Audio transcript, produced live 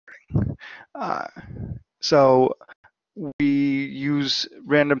Uh, so we use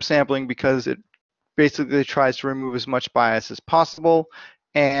random sampling because it basically tries to remove as much bias as possible,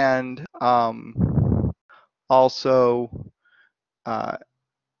 and also uh,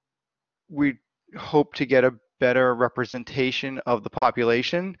 we hope to get a better representation of the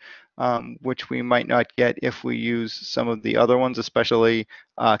population, which we might not get if we use some of the other ones, especially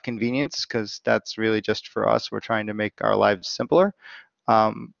convenience, because that's really just for us. We're trying to make our lives simpler.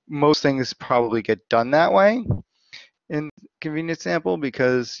 Most things probably get done that way in convenience sample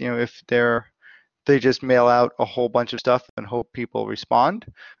because, you know, if they just mail out a whole bunch of stuff and hope people respond,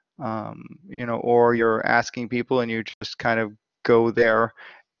 you know, or you're asking people and you just kind of go there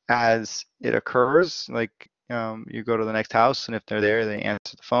as it occurs. Like you go to the next house, and if they're there, they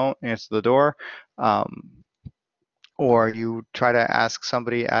answer the phone, answer the door, or you try to ask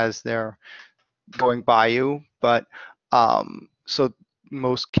somebody as they're going by you. But so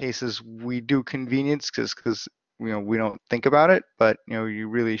most cases we do convenience because you know we don't think about it, but you know you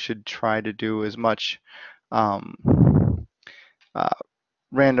really should try to do as much um, uh,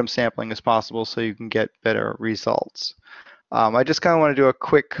 random sampling as possible so you can get better results. I just kind of want to do a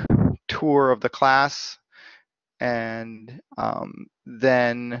quick tour of the class, and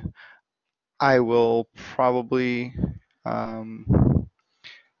then I will probably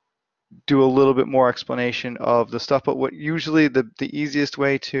do a little bit more explanation of the stuff. But what usually the easiest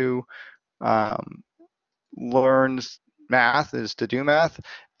way to um, learn math is to do math.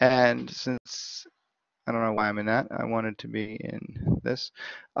 And since I don't know why I'm in that, I wanted to be in this.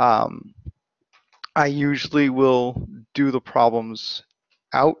 I usually will do the problems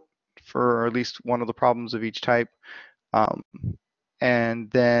out for at least one of the problems of each type, um, and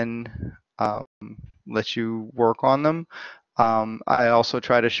then let you work on them. I also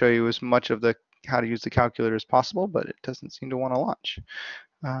try to show you as much of the how to use the calculator as possible, but it doesn't seem to want to launch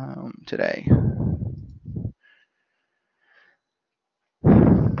today,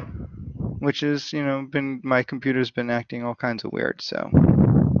 which is, you know, been my computer's been acting all kinds of weird. So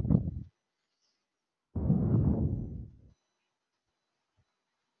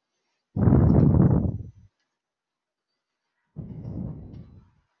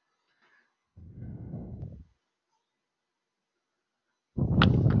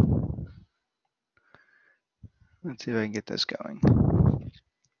let's see if I can get this going.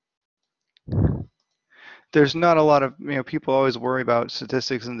 There's not a lot of, you know, people always worry about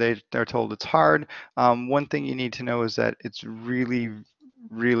statistics and they're told it's hard. One thing you need to know is that it's really,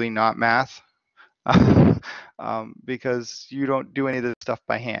 really not math. Because you don't do any of this stuff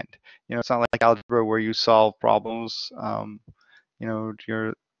by hand. You know, it's not like algebra where you solve problems. You know,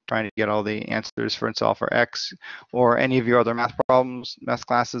 you're trying to get all the answers for and solve for X, or any of your other math problems, math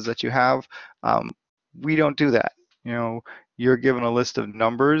classes that you have. We don't do that. You know, you're given a list of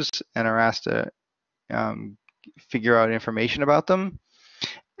numbers and are asked to figure out information about them.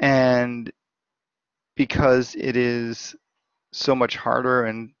 And because it is so much harder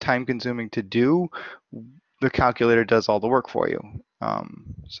and time consuming to do, the calculator does all the work for you.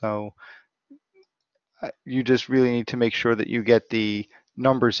 So you just really need to make sure that you get the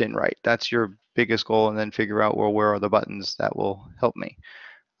numbers in right. That's your biggest goal, and then figure out, well, where are the buttons that will help me.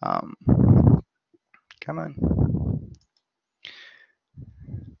 Come on.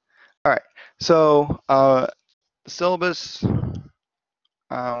 All right, so the syllabus,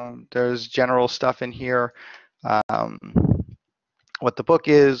 there's general stuff in here. What the book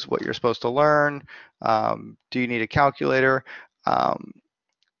is, what you're supposed to learn, do you need a calculator?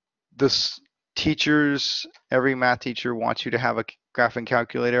 This teachers, every math teacher wants you to have a graphing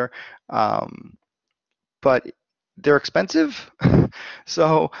calculator, but they're expensive.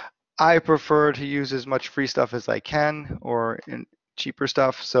 So I prefer to use as much free stuff as I can, or in cheaper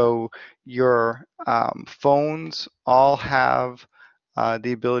stuff. So your phones all have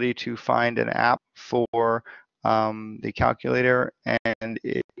the ability to find an app for the calculator, and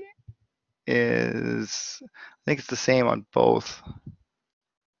it is, I think it's the same on both.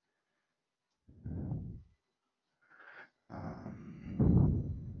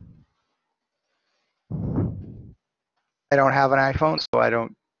 I don't have an iPhone, so I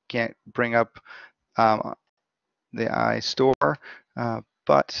can't bring up the iStore,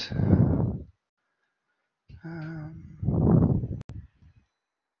 but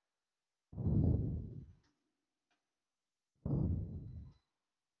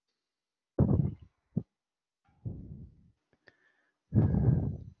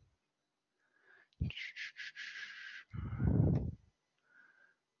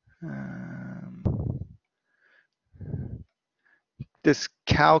this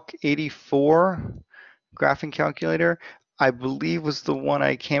Calc 84 graphing calculator, I believe was the one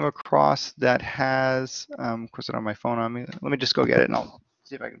I came across that has, of course I don't have my phone on me. Let me just go get it and I'll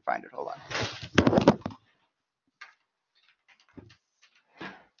see if I can find it. Hold on.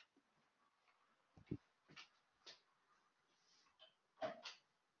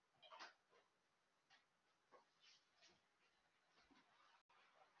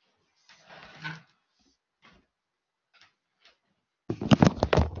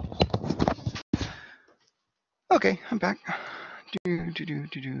 Okay, I'm back. Do, do, do,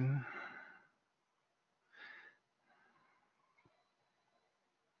 do, do.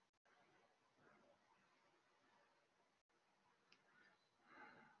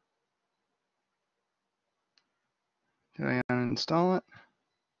 Did I uninstall it?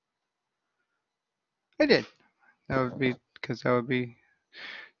 I did. That would be because that would be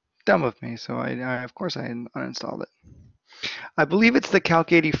dumb of me. So I of course I uninstalled it. I believe it's the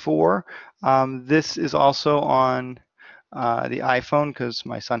Calc 84. This is also on the iPhone because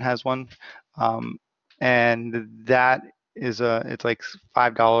my son has one, and that is it's like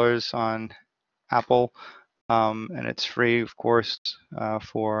 $5 on Apple, and it's free, of course,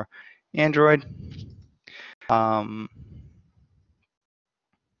 for Android.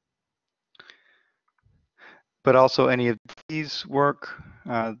 But also any of these work.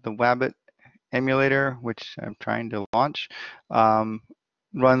 The Wabbit emulator, which I'm trying to launch,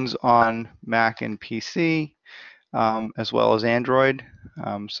 runs on Mac and PC, as well as Android.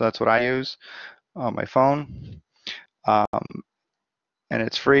 So that's what I use on my phone. And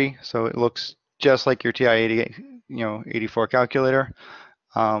it's free, so it looks just like your TI-80, 84 calculator.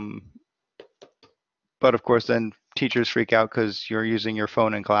 But of course, then teachers freak out because you're using your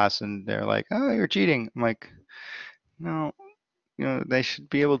phone in class, and they're like, "Oh, you're cheating." I'm like, "No, they should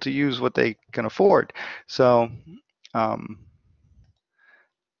be able to use what they can afford." So,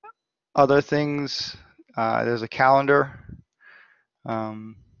 other things, there's a calendar.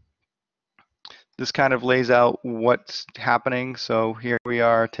 This kind of lays out what's happening. So here we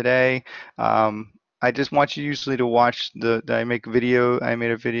are today. I just want you usually to watch I made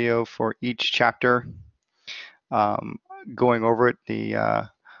a video for each chapter, going over it,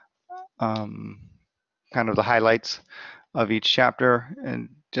 kind of the highlights of each chapter, and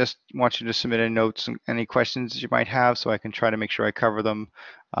just want you to submit any notes and any questions you might have so I can try to make sure I cover them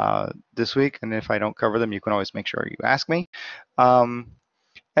this week. And if I don't cover them, you can always make sure you ask me. And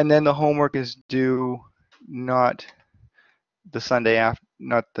then the homework is due not the Sunday after,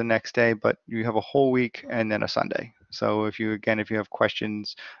 not the next day, but you have a whole week and then a Sunday. So if you have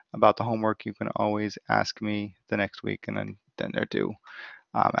questions about the homework, you can always ask me the next week, and then they're due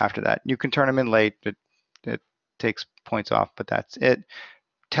after that. You can turn them in late. It takes points off, but that's it.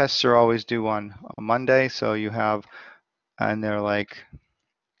 Tests are always due on a Monday, so and they're like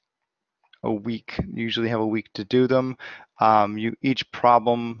a week, usually have a week to do them. Each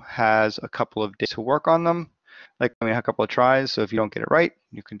problem has a couple of days to work on them, like I mean, a couple of tries. So if you don't get it right,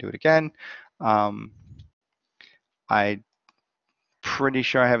 you can do it again. I'm pretty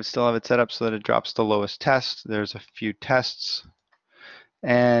sure I still have it set up so that it drops the lowest test. There's a few tests,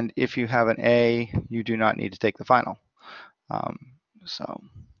 and if you have an A, you do not need to take the final. So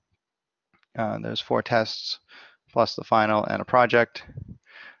there's 4 tests plus the final and a project.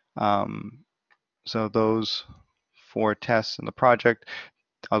 So those 4 tests in the project,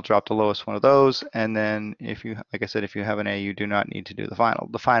 I'll drop the lowest one of those, and then like I said, if you have an A, you do not need to do the final.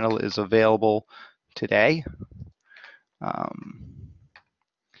 The final is available today.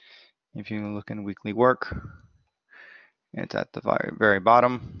 If you look in weekly work, it's at the very, very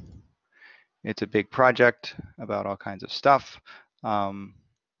bottom. It's a big project about all kinds of stuff.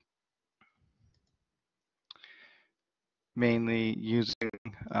 Mainly using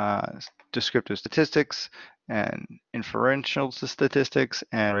descriptive statistics and inferential statistics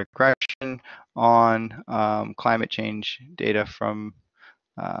and regression on climate change data from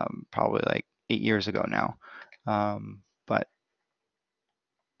probably like 8 years ago now. But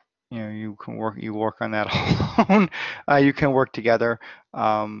you work on that alone. You can work together,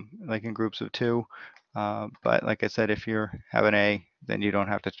 like in groups of 2. But like I said, if you have an A, then you don't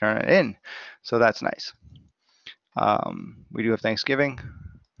have to turn it in. So that's nice. We do have Thanksgiving.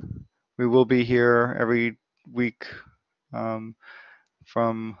 We will be here every week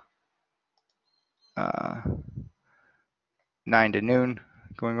from 9 to noon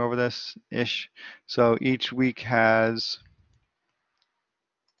going over this ish. So each week has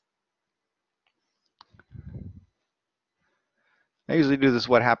I usually do this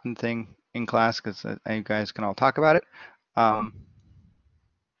what happened thing in class because you guys can all talk about it. And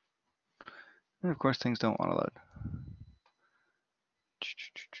of course things don't want to load.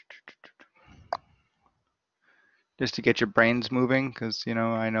 just to get your brains moving, because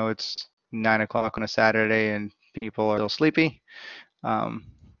I know it's 9 o'clock on a Saturday and people are still sleepy, um,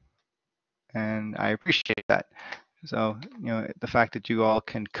 and I appreciate that. So the fact that you all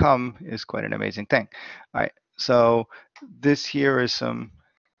can come is quite an amazing thing. All right, so this here is some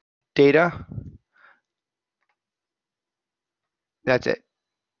data. That's it.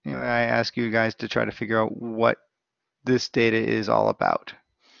 I ask you guys to try to figure out what this data is all about.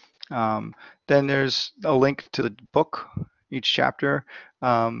 Then there's a link to the book, each chapter.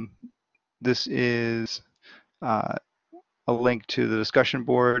 This is a link to the discussion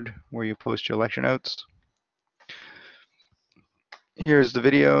board where you post your lecture notes. Here's the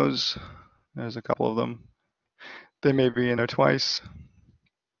videos. There's a couple of them. They may be in there twice.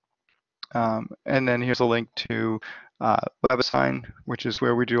 And then here's a link to WebAssign, which is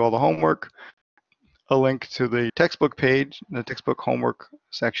where we do all the homework. A link to the textbook page, the textbook homework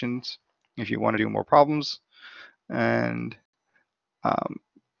sections, if you want to do more problems. And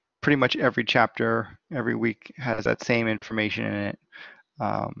pretty much every chapter, every week has that same information in it,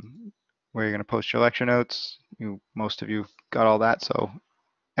 where you're going to post your lecture notes. Most of you got all that, so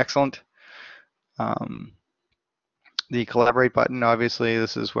excellent. The collaborate button, obviously,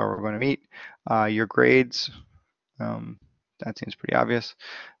 this is where we're going to meet. Your grades, that seems pretty obvious.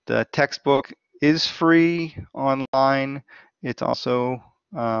 The textbook is free online. It's also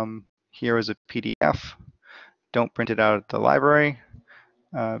here as a PDF. Don't print it out at the library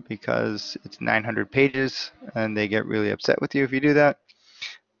because it's 900 pages and they get really upset with you if you do that.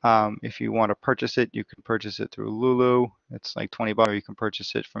 If you want to purchase it, you can purchase it through Lulu. It's like 20 bucks. Or you can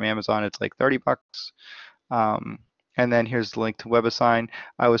purchase it from Amazon. It's like 30 bucks. And then here's the link to WebAssign.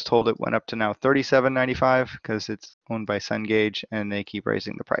 I was told it went up to now $37.95 because it's owned by Cengage and they keep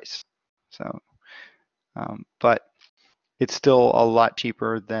raising the price. So, but it's still a lot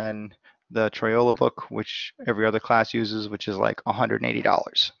cheaper than the Troyola book, which every other class uses, which is like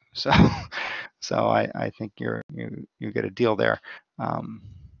 $180. So, so I think you get a deal there. Trying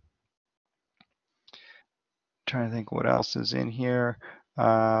to think what else is in here.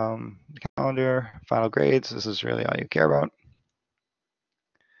 Calendar, final grades. This is really all you care about.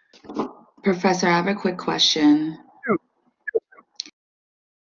 Professor, I have a quick question.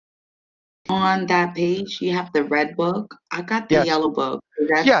 On that page, you have the red book. I got the yellow book. Is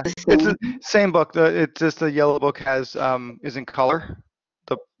that the same? It's the same book. It's just the yellow book has is in color.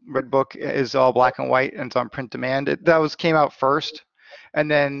 The red book is all black and white and it's on print demand. That came out first,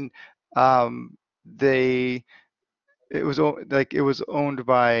 and then it was owned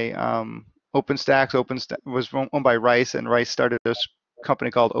by OpenStax. OpenStax was owned by Rice, and Rice started this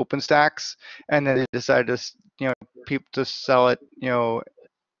company called OpenStax, and then they decided to people to sell it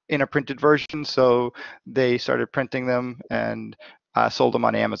in a printed version, so they started printing them and sold them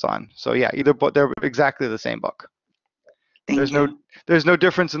on Amazon. So yeah, either book, they're exactly the same book. There's no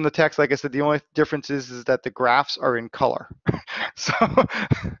difference in the text. Like I said, the only difference is that the graphs are in color. So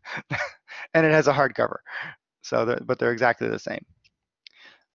and it has a hardcover. So but they're exactly the same.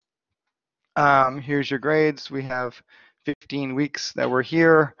 Here's your grades. We have 15 weeks that we're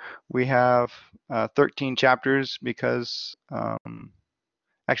here. We have 13 chapters because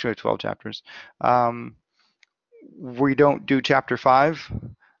actually 12 chapters. We don't do chapter 5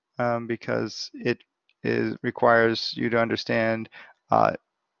 because it requires you to understand a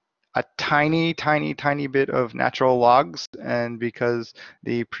tiny bit of natural logs, and because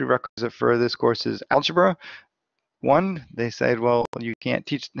the prerequisite for this course is algebra 1, they said, well, you can't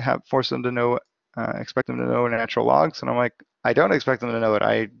force them to know, expect them to know natural logs, and I'm like, I don't expect them to know it.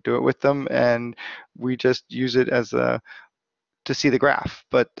 I do it with them, and we just use it as to see the graph,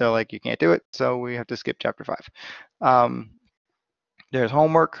 but they're like, you can't do it, so we have to skip chapter 5. There's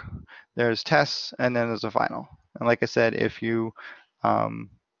homework, there's tests, and then there's a final. And like I said, if you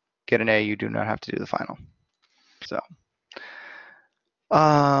get an A, you do not have to do the final. So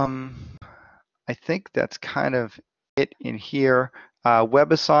I think that's kind of it in here.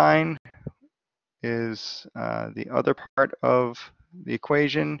 WebAssign is the other part of the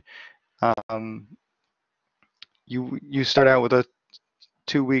equation. You start out with a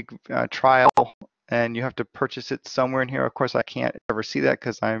 2-week trial, and you have to purchase it somewhere in here. Of course, I can't ever see that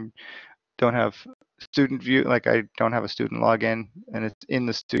because I don't have student view, like I don't have a student login, and it's in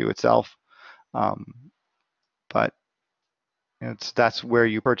the studio itself. But that's where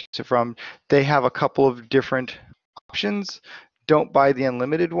you purchase it from. They have a couple of different options. Don't buy the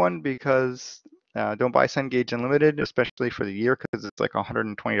unlimited one because don't buy Cengage Unlimited, especially for the year, because it's like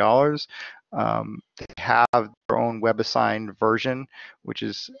 $120. They have their own WebAssign version, which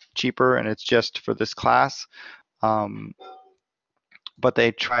is cheaper, and it's just for this class. but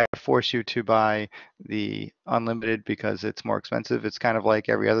they try to force you to buy the unlimited because it's more expensive. It's kind of like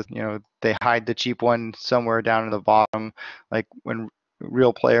every other, they hide the cheap one somewhere down in the bottom. Like when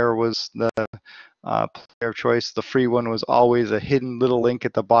Real Player was the player of choice, the free one was always a hidden little link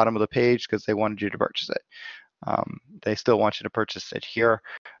at the bottom of the page because they wanted you to purchase it. They still want you to purchase it here.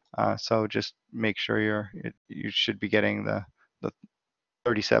 So just make sure you should be getting the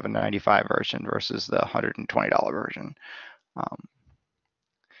 $37.95 version versus the $120 version,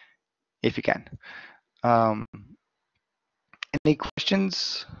 if you can. Any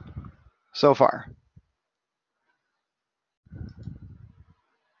questions so far?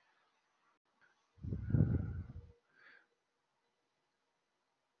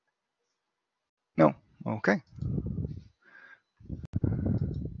 No? Okay.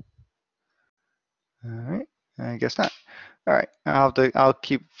 All right. I guess not. All right. I'll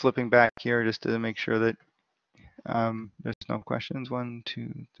keep flipping back here just to make sure that there's no questions. 1,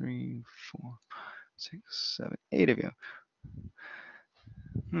 2, 3, 4, 6, 7, 8 of you.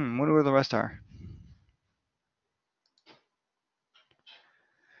 Wonder where the rest are.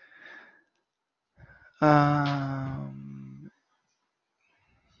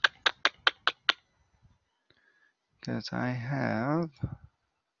 Because I have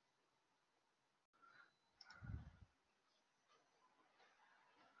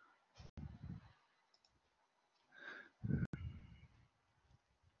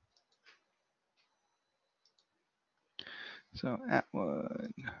so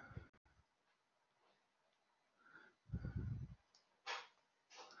Atwood.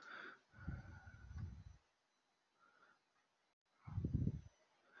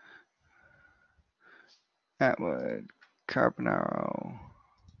 Atwood, Carbonaro,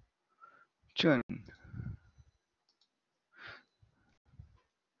 Chun,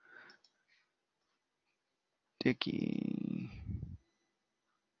 Dickey.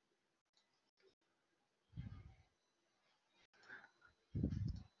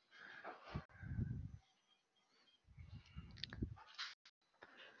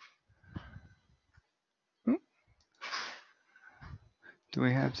 Do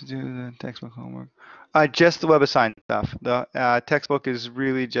we have to do the textbook homework? Just the WebAssign stuff. The textbook is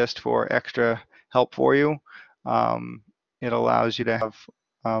really just for extra help for you. It allows you to have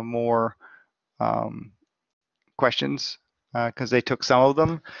more questions because they took some of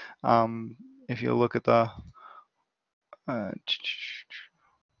them. If you look at the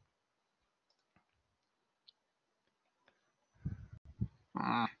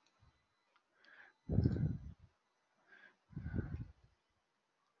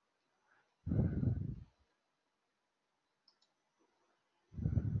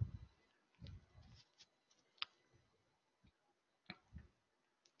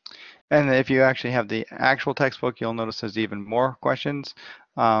and if you actually have the actual textbook, you'll notice there's even more questions.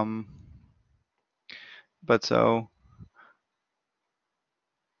 But so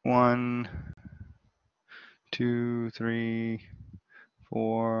 1, 2, 3,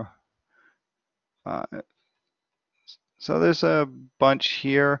 4, 5. So there's a bunch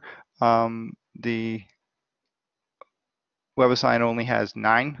here. The WebAssign only has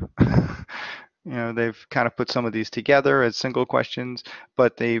 9. They've kind of put some of these together as single questions,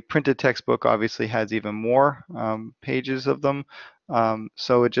 but the printed textbook obviously has even more pages of them.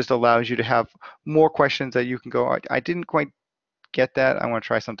 So it just allows you to have more questions that you can go, I didn't quite get that. I want to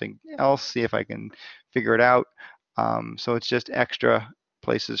try something else, see if I can figure it out. So it's just extra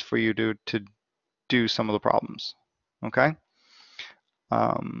places for you to do some of the problems. Okay.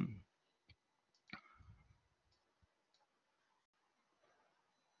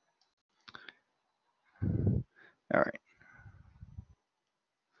 All right.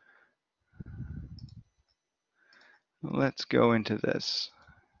 Let's go into this.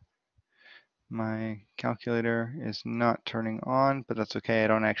 My calculator is not turning on, but that's okay. I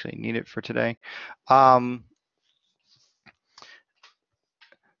don't actually need it for today.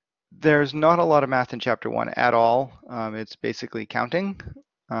 There's not a lot of math in chapter 1 at all. It's basically counting,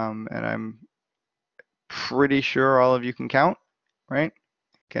 and I'm pretty sure all of you can count, right?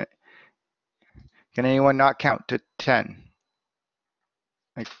 Can anyone not count to 10?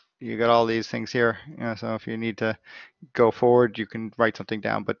 Like, you got all these things here, so if you need to go forward, you can write something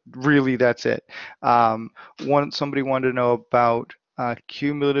down, but really that's it. Somebody wanted to know about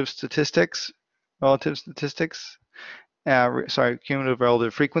cumulative statistics, relative statistics. Cumulative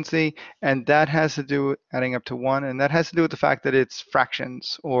relative frequency, and that has to do with adding up to 1, and that has to do with the fact that it's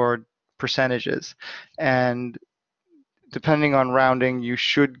fractions or percentages, and depending on rounding, you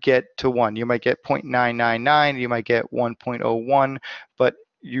should get to 1. You might get 0.999, you might get 1.01, but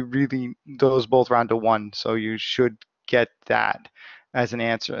those both round to 1, so you should get that. as an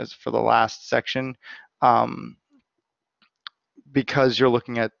answer as for the last section, because you're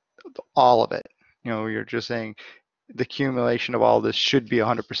looking at all of it. You're just saying the accumulation of all this should be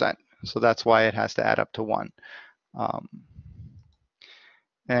 100%. So that's why it has to add up to 1.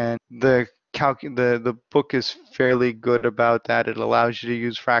 And the book is fairly good about that. It allows you to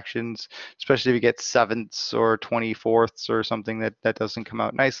use fractions, especially if you get sevenths or 24ths or something that doesn't come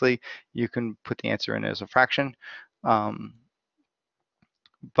out nicely. You can put the answer in as a fraction. But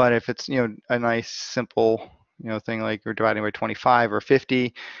if it's a nice simple thing like you're dividing by 25 or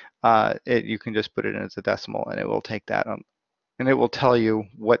 50, you can just put it in as a decimal, and it will take that and it will tell you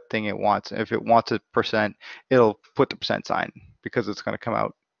what thing it wants. If it wants a percent, it'll put the percent sign because it's going to come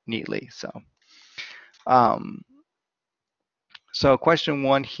out neatly. So question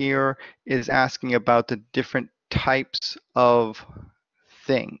 1 here is asking about the different types of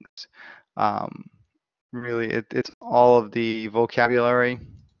things. Really, it's all of the vocabulary.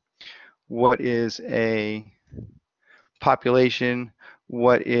 What is a population?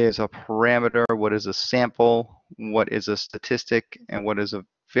 What is a parameter? What is a sample? What is a statistic? And what is a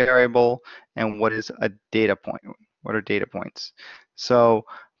variable? And what is a data point? What are data points? So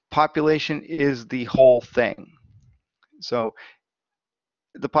population is the whole thing. So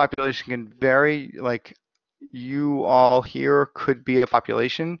the population can vary. Like you all here could be a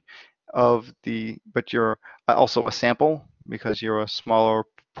population but you're also a sample because you're a smaller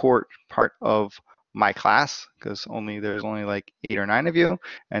part of my class, because there's only like 8 or 9 of you,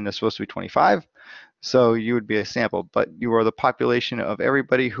 and there's supposed to be 25. So you would be a sample, but you are the population of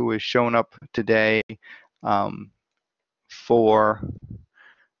everybody who has shown up today for.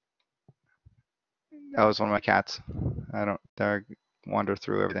 That was one of my cats. They wander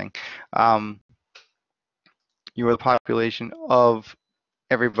through everything. You are the population of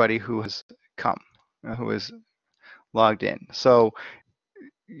everybody who has come, who has logged in. So,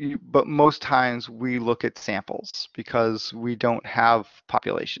 but most times we look at samples because we don't have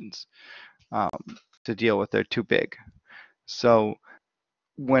populations to deal with. They're too big. So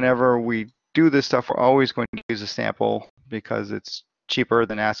whenever we do this stuff, we're always going to use a sample because it's cheaper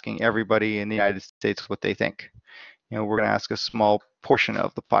than asking everybody in the United States what they think. We're going to ask a small portion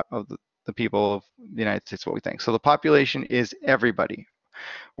of the people of the United States what we think. So the population is everybody,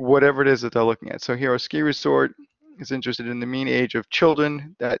 whatever it is that they're looking at. So here, a ski resort is interested in the mean age of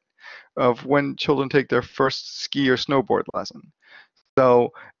children of when children take their first ski or snowboard lesson.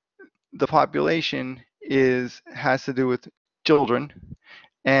 So the population has to do with children,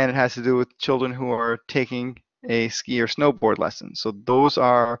 and it has to do with children who are taking a ski or snowboard lesson. So those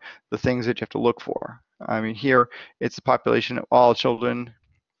are the things that you have to look for. I mean, here it's the population of all children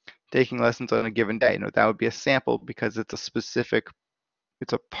taking lessons on a given day. That would be a sample because it's a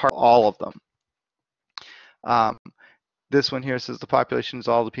part of all of them. This one here says the population is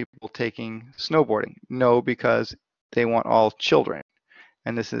all the people taking snowboarding. No, because they want all children,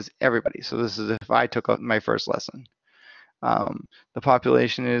 and this is everybody. So this is if I took my first lesson. The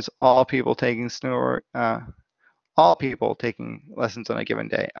population is all people taking all people taking lessons on a given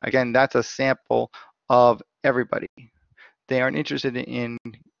day. Again, that's a sample of everybody. They aren't interested in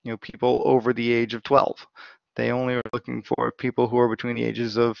people over the age of 12. They only are looking for people who are between the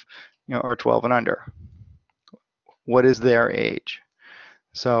ages of or 12 and under. What is their age?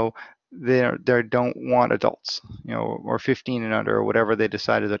 So they don't want adults, or 15 and under, or whatever they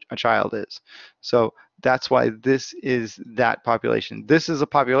decided a child is. So that's why this is that population. This is a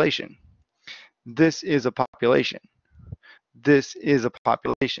population. This is a population. This is a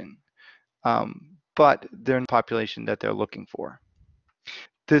population. But they're not the population that they're looking for.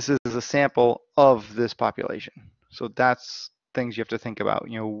 This is a sample of this population. So that's things you have to think about.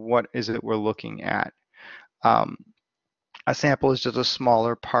 What is it we're looking at? A sample is just a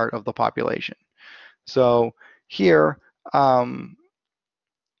smaller part of the population. So here, like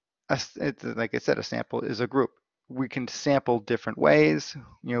I said, a sample is a group. We can sample different ways.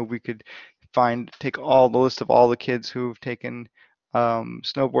 We could take all the list of all the kids who've taken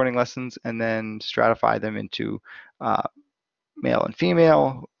snowboarding lessons and then stratify them into male and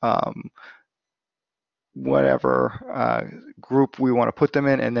female, whatever group we want to put them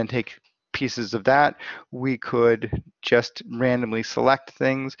in, and then take pieces of that. We could just randomly select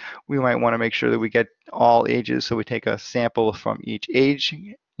things. We might want to make sure that we get all ages, so we take a sample from each age,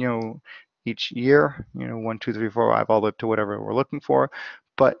 each year, 1, 2, 3, 4, 5, all the way up to whatever we're looking for.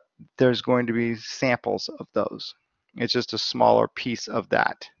 But there's going to be samples of those. It's just a smaller piece of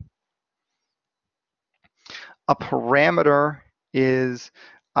that. A parameter is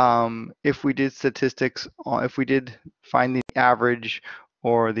if we did statistics, if we did find the average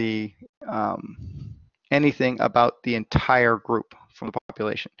or the anything about the entire group. from the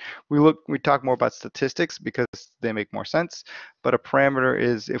population. We talk more about statistics because they make more sense, but a parameter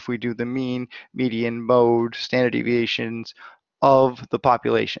is if we do the mean, median, mode, standard deviations of the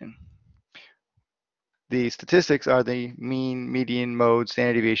population. The statistics are the mean, median, mode,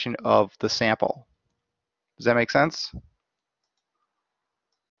 standard deviation of the sample. Does that make sense?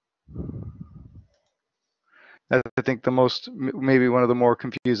 That's, I think, the most, maybe one of the more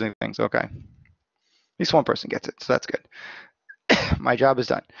confusing things. Okay. At least one person gets it, so that's good. My job is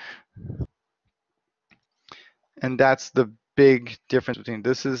done. And that's the big difference between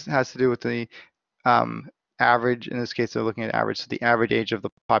this has to do with the average. In this case, they're looking at average, so the average age of the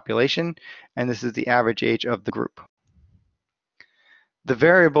population, and this is the average age of the group. The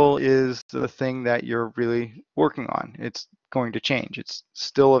variable is the thing that you're really working on. It's going to change. It's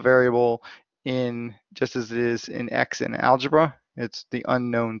still a variable in, just as it is in X in algebra. It's the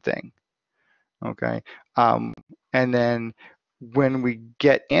unknown thing. Okay. And then when we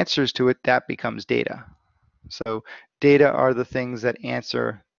get answers to it, that becomes data. So data are the things that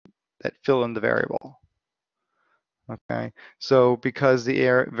fill in the variable. Okay. So because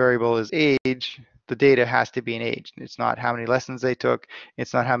the variable is age, the data has to be an age. It's not how many lessons they took.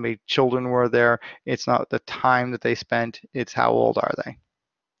 It's not how many children were there. It's not the time that they spent. It's how old are they.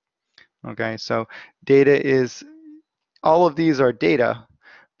 Okay. So data is, all of these are data,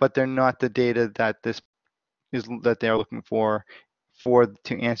 but they're not the data that that they're looking for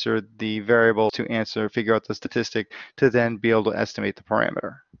to answer the variable, to figure out the statistic, to then be able to estimate the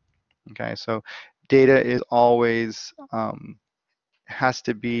parameter. Okay, so data is always has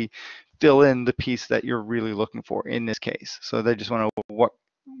to fill in the piece that you're really looking for in this case. So they just want to know what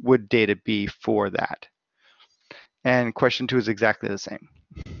would data be for that. And question 2 is exactly the same.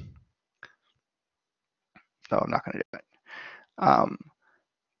 So I'm not going to do it.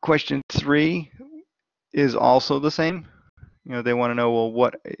 Question 3 is also the same. They want to know, well,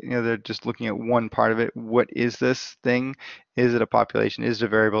 what, they're just looking at one part of it. What is this thing? Is it a population? Is it a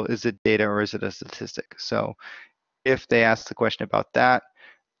variable? Is it data, or is it a statistic? So if they ask the question about that,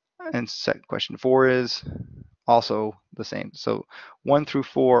 and question 4 is also the same. So 1 through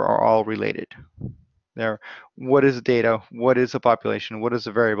 4 are all related. What is data? What is a population? What is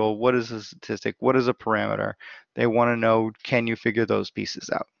a variable? What is a statistic? What is a parameter? They want to know, can you figure those pieces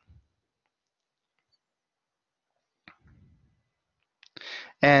out?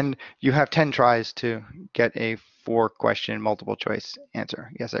 And you have 10 tries to get a 4-question multiple choice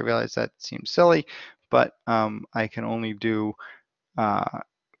answer. Yes, I realize that seems silly, but I can only do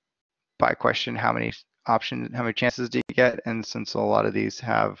by question how many chances do you get? And since a lot of these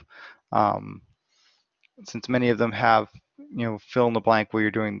have, since many of them have, fill in the blank where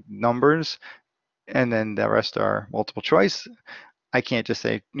you're doing numbers, and then the rest are multiple choice, I can't just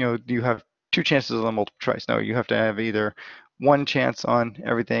say, you have 2 chances on multiple choice. No, you have to have either 1 chance on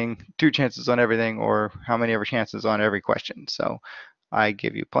everything, 2 chances on everything, or how many ever chances on every question. So I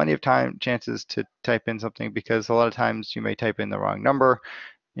give you plenty of chances to type in something, because a lot of times you may type in the wrong number,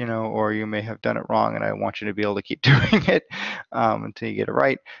 or you may have done it wrong, and I want you to be able to keep doing it until you get it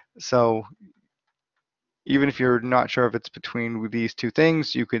right. So even if you're not sure if it's between these 2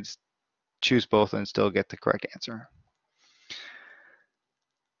 things, you could choose both and still get the correct answer.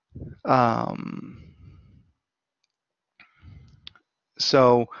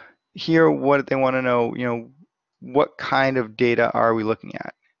 So here, what they want to know, what kind of data are we looking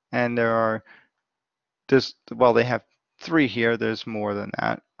at? And well, they have 3 here. There's more than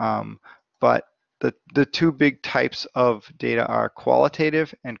that. But the 2 big types of data are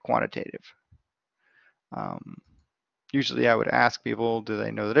qualitative and quantitative. Usually I would ask people, do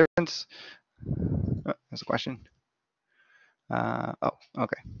they know the difference? Oh, that's a question. Oh,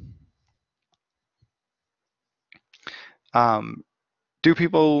 okay. Do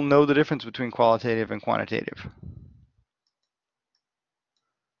people know the difference between qualitative and quantitative?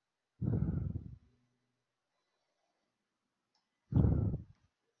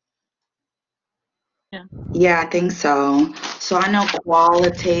 Yeah, I think so. So I know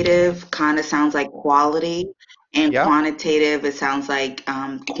qualitative kind of sounds like quality, and Yeah, quantitative, it sounds like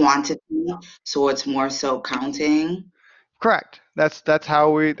quantity. So it's more so counting. correct. That's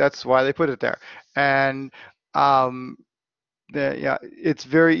why they put it there. And yeah, it's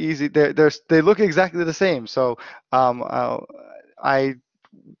very easy. They look exactly the same. So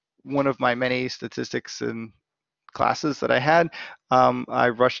one of my many statistics and classes that I had, I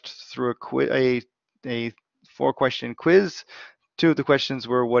rushed through a 4-question quiz. 2 of the questions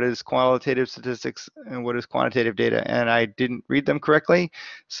were, what is qualitative statistics and what is quantitative data? And I didn't read them correctly.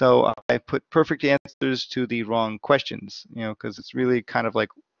 So I put perfect answers to the wrong questions, because it's really kind of like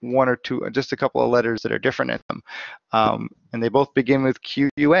one or two, just a couple of letters that are different in them, and they both begin with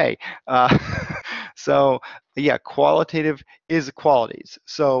QUA. So yeah, qualitative is qualities.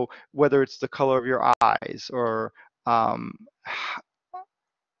 So whether it's the color of your eyes or um,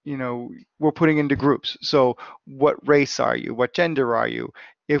 we're putting into groups. So what race are you? What gender are you?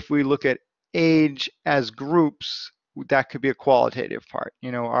 If we look at age as groups, that could be a qualitative part.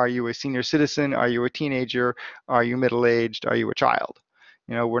 Are you a senior citizen? Are you a teenager? Are you middle-aged? Are you a child?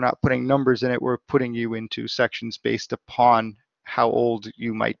 We're not putting numbers in it. We're putting you into sections based upon how old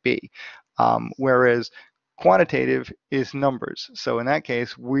you might be. Whereas quantitative is numbers. So in that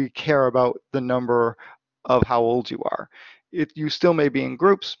case, we care about the number of how old you are. You still may be in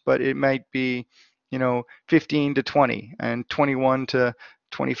groups, but it might be 15 to 20 and 21 to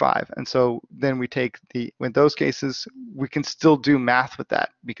 25. And so then we take in those cases, we can still do math with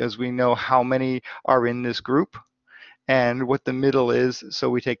that because we know how many are in this group and what the middle is. So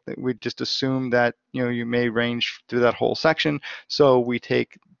we just assume that you may range through that whole section. So we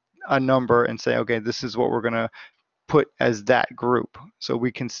take a number and say, okay, this is what we're going to put as that group. So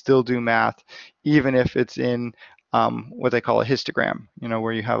we can still do math even if it's in what they call a histogram,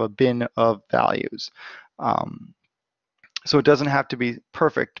 where you have a bin of values. So it doesn't have to be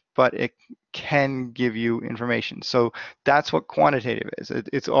perfect, but it can give you information. So that's what quantitative is.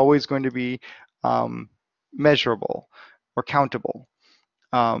 It's always going to be measurable or countable.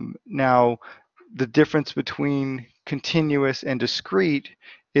 Now, the difference between continuous and discrete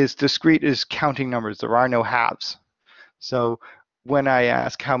is counting numbers. There are no halves. So when I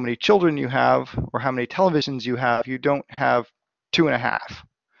ask how many children you have or how many televisions you have, you don't have 2.5.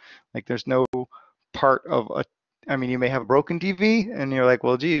 Like there's no part of you may have a broken TV and you're like,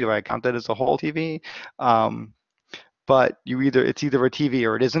 well, gee, do I count that as a whole TV? But it's either a TV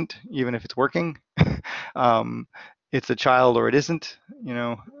or it isn't, even if it's working. It's a child or it isn't,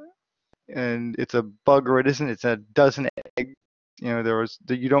 and it's a bug or it isn't. It's a dozen eggs.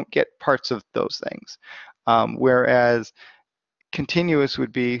 You don't get parts of those things. Whereas continuous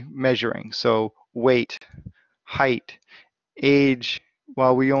would be measuring. So weight, height, age.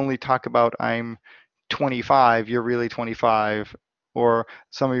 While we only talk about I'm 25, you're really 25. Or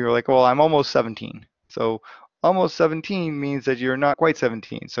some of you are like, well, I'm almost 17. So almost 17 means that you're not quite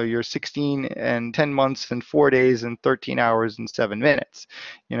 17. So you're 16 and 10 months and 4 days and 13 hours and 7 minutes.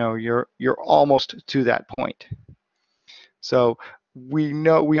 You're almost to that point. So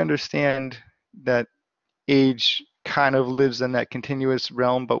we understand that age kind of lives in that continuous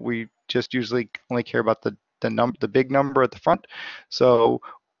realm, but we just usually only care about the big number at the front. So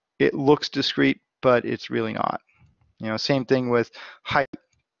it looks discrete, but it's really not. Same thing with height.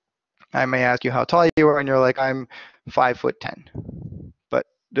 I may ask you how tall you are, and you're like, I'm 5'10". But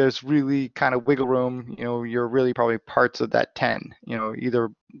there's really kind of wiggle room. You're really probably parts of that 10. Either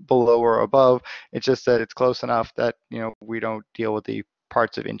below or above. It's just that it's close enough that we don't deal with the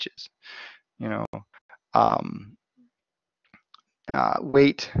parts of inches. Um,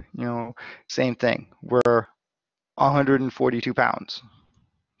 Weight, same thing. We're 142 pounds,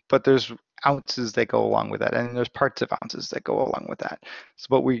 but there's ounces that go along with that, and there's parts of ounces that go along with that. So,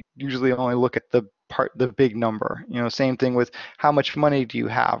 but we usually only look at the big number. Same thing with how much money do you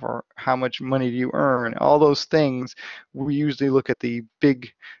have, or how much money do you earn. All those things, we usually look at the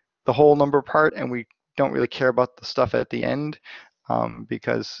whole number part, and we don't really care about the stuff at the end,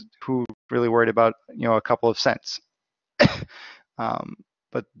 because who really worried about a couple of cents.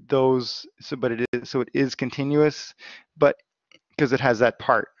 But it is continuous, but because it has that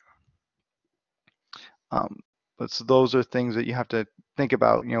part. But so those are things that you have to think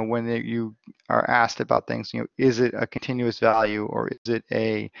about, when you are asked about things. Is it a continuous value or is it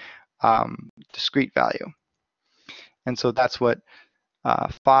a discrete value? And so that's what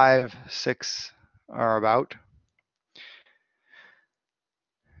 5, 6 are about.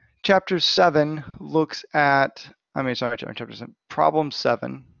 Chapter 7 looks at, chapter 7, problem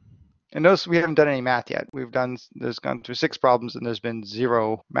 7. And notice we haven't done any math yet. There's gone through 6 problems and there's been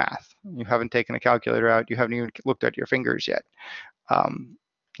 0 math. You haven't taken a calculator out. You haven't even looked at your fingers yet. And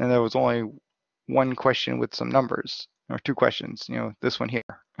there was only 1 question with some numbers, or 2 questions, this one here,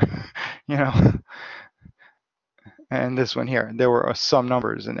 and this one here. There were some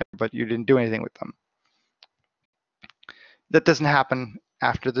numbers in there, but you didn't do anything with them. That doesn't happen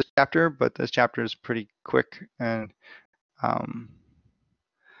after this chapter, but this chapter is pretty quick. And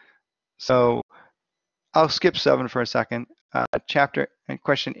so I'll skip 7 for a second.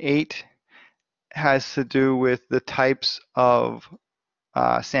 Question 8 has to do with the types of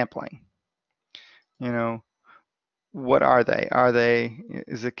sampling. What are they?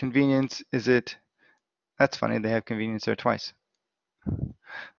 Is it convenience? That's funny, they have convenience there twice.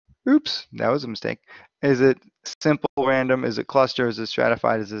 oops, that was a mistake. Is it simple random? Is it cluster? Is it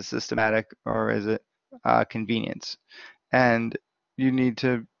stratified? Is it systematic? Or is it convenience? And you need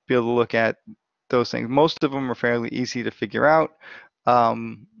to be able to look at those things. Most of them are fairly easy to figure out,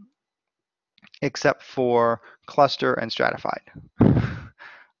 um, except for cluster and stratified.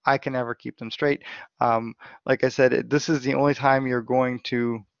 I can never keep them straight. Like I said, this is the only time you're going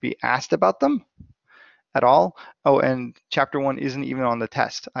to be asked about them at all. Oh, and chapter 1 isn't even on the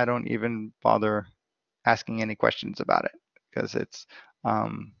test. I don't even bother asking any questions about it because it's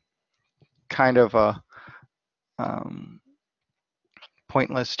kind of a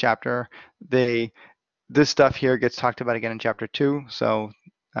pointless chapter. This stuff here gets talked about again in chapter 2, so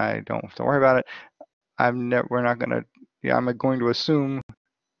I don't have to worry about it. We're not going to. Yeah, I'm going to assume,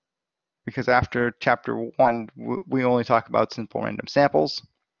 because after chapter 1, we only talk about simple random samples,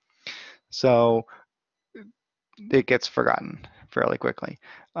 so it gets forgotten fairly quickly.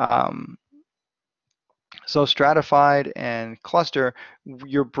 So stratified and cluster,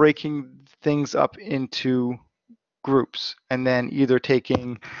 you're breaking things up into groups and then either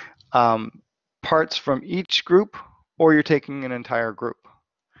taking parts from each group or you're taking an entire group.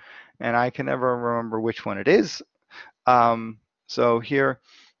 And I can never remember which one it is. So here,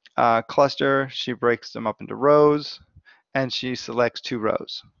 cluster, she breaks them up into rows and she selects 2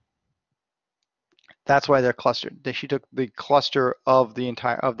 rows. That's why they're clustered. She took the cluster of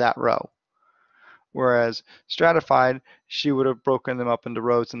that row. Whereas stratified, she would have broken them up into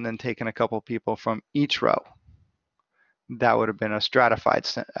rows and then taken a couple people from each row. That would have been a stratified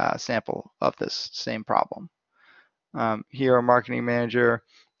sample of this same problem. Here, a marketing manager,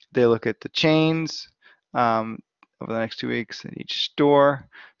 they look at the chains over the next 2 weeks in each store.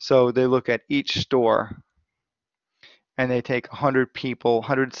 So they look at each store and they take 100 people,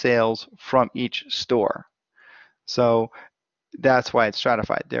 100 sales from each store. So that's why it's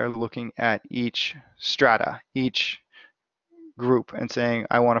stratified. They're looking at each strata, each group, and saying,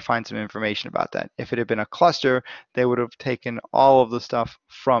 I want to find some information about that. If it had been a cluster, they would have taken all of the stuff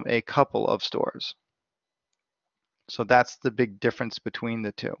from a couple of stores. So that's the big difference between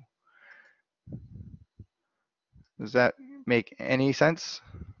the two. Does that make any sense?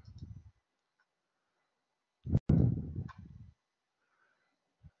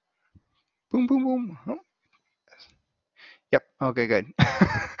 Boom, boom, boom. Oh. Yep. Okay, good.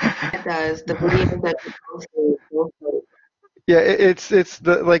 It does. The video that you posted. Yeah, it's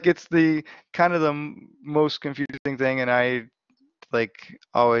the kind of the most confusing thing, and I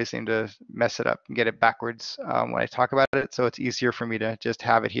always seem to mess it up and get it backwards when I talk about it. So it's easier for me to just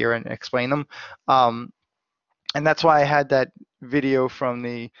have it here and explain them. And that's why I had that video from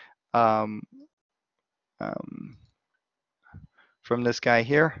the from this guy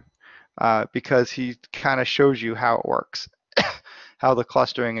here, because he kind of shows you how it works, how the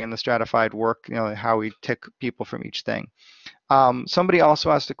clustering and the stratified work, how we take people from each thing. Somebody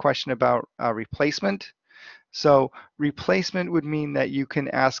also asked a question about replacement. So replacement would mean that you can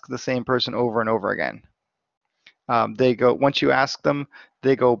ask the same person over and over again. Once you ask them,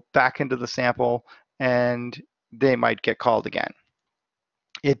 they go back into the sample and they might get called again.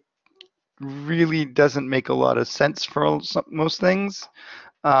 It really doesn't make a lot of sense for most things,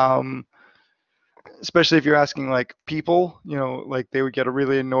 especially if you're asking like people, like they would get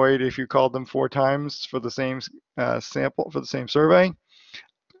really annoyed if you called them 4 times for the same sample, for the same survey.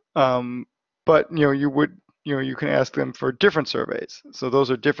 But you can ask them for different surveys. So those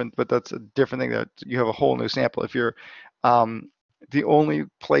are different, but that's a different thing, that you have a whole new sample. If you're the only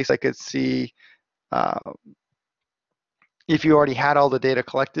place I could see, if you already had all the data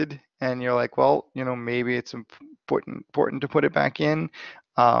collected and you're like, well, maybe it's important to put it back in.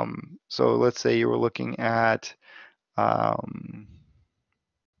 So let's say you were looking at, I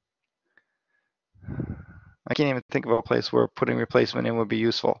can't even think of a place where putting replacement in would be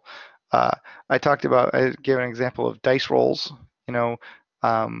useful. I gave an example of dice rolls,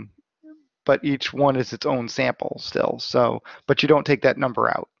 but each one is its own sample still. So, but you don't take that number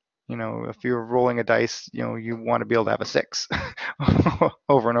out. If you're rolling a dice, you want to be able to have a 6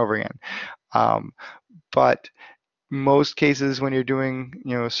 over and over again. But most cases when you're doing,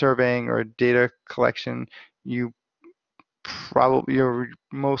 surveying or data collection, you're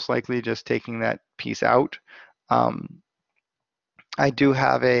most likely just taking that piece out. I do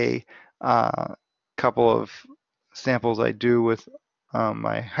have a couple of samples I do with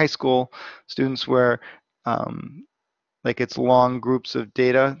my high school students where it's long groups of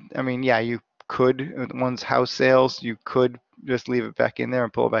data. I mean, yeah, you could, one's house sales, you could just leave it back in there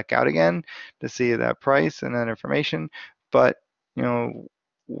and pull it back out again to see that price and that information. But,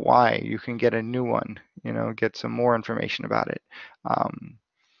 why? You can get a new one, get some more information about it.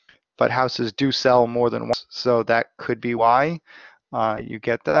 but houses do sell more than once, so that could be why you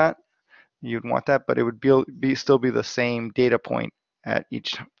get that. You'd want that, but it would still be the same data point at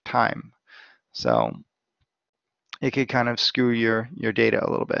each time. So it could kind of skew your data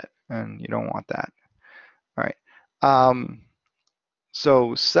a little bit, and you don't want that. All right.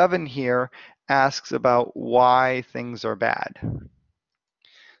 So 7 here asks about why things are bad.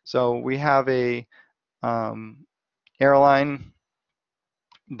 So we have a airline.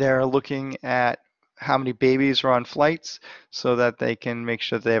 They're looking at how many babies are on flights so that they can make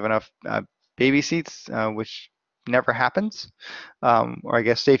sure they have enough baby seats, which never happens, or I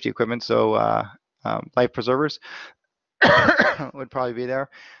guess safety equipment, so life preservers would probably be there.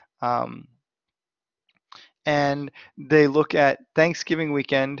 And they look at Thanksgiving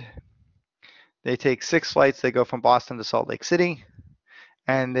weekend. They take 6 flights. They go from Boston to Salt Lake City,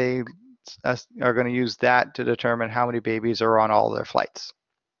 and they are going to use that to determine how many babies are on all their flights.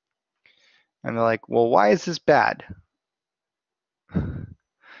 And they're like, well, why is this bad? And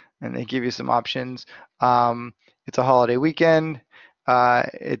they give you some options. It's a holiday weekend.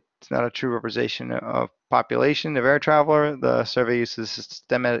 It's not a true representation of population of air traveler. The survey uses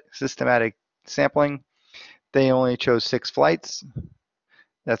systematic sampling. They only chose 6 flights.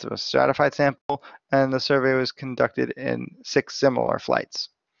 That's a stratified sample, and the survey was conducted in 6 similar flights.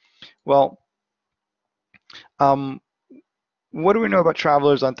 Well, what do we know about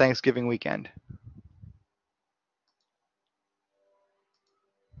travelers on Thanksgiving weekend?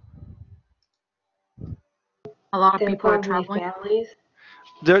 A lot of They're people are probably traveling.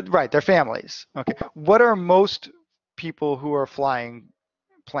 families. They're families. Okay. What are most people who are flying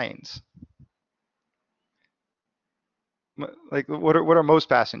planes? Like, what are most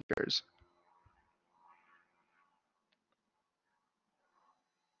passengers?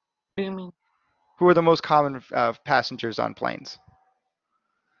 What do you mean? Who are the most common passengers on planes?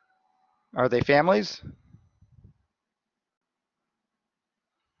 Are they families?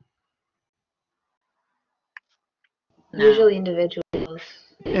 No. Usually individuals.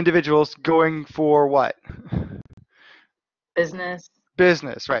 Individuals going for what? Business.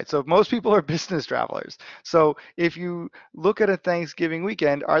 Business, right. So most people are business travelers. So if you look at a Thanksgiving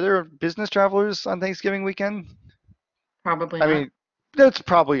weekend, are there business travelers on Thanksgiving weekend? Probably I not. mean, there's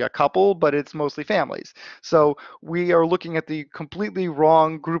probably a couple, but it's mostly families. So we are looking at the completely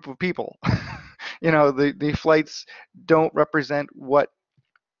wrong group of people. You know, the flights don't represent what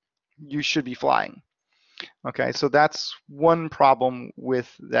you should be flying. Okay, so that's one problem with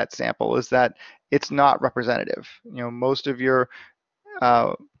that sample, is that it's not representative. You know, most of your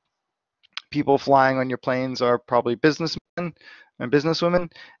people flying on your planes are probably businessmen and businesswomen,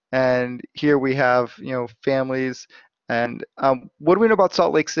 and here we have, you know, families. And what do we know about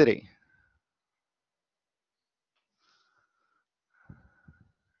Salt Lake City?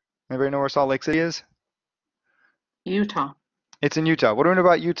 Anybody know where Salt Lake City is? Utah. It's in Utah. What do we know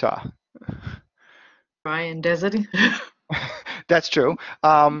about Utah? Dry and deserty. That's true.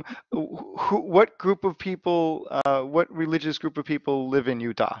 What group of people, what religious group of people live in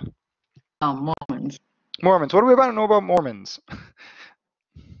Utah? Mormons. Mormons. What do we know about Mormons?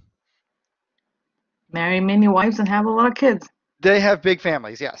 Marry many wives and have a lot of kids. They have big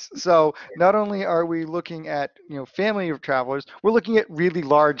families, yes. So not only are we looking at, you know, family of travelers, we're looking at really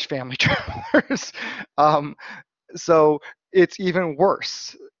large family travelers. So it's even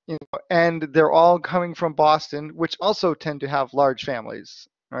worse. You know, and they're all coming from Boston, which also tend to have large families,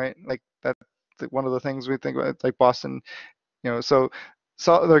 right? Like that's one of the things we think about, like Boston, you know. So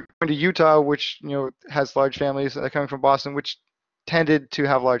they're going to Utah, which, you know, has large families. They're coming from Boston, which tended to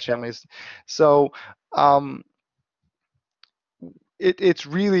have large families. So it's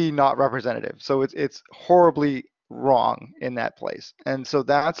really not representative. So it's horribly wrong in that place. And so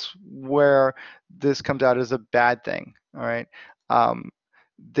that's where this comes out as a bad thing. All right.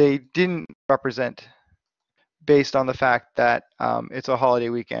 They didn't represent based on the fact that it's a holiday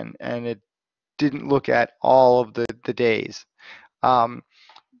weekend, and it didn't look at all of the days.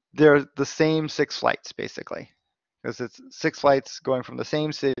 They're the same 6 flights basically, because it's 6 flights going from the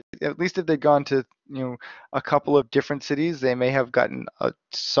same city. At least if they'd gone to, you know, a couple of different cities, they may have gotten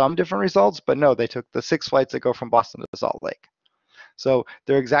some different results. But no, they took the 6 flights that go from Boston to Salt Lake. So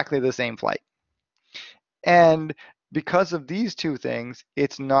they're exactly the same flight. And because of these two things,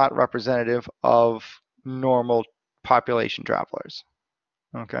 it's not representative of normal population travelers.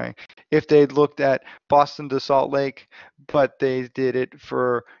 Okay. If they'd looked at Boston to Salt Lake, but they did it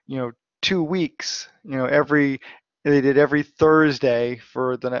for, you know, 2 weeks, you know, they did every Thursday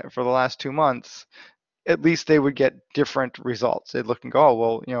for the last 2 months, at least they would get different results. They'd look and go, oh,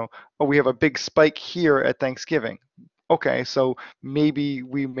 well, you know, oh, we have a big spike here at Thanksgiving. okay, so maybe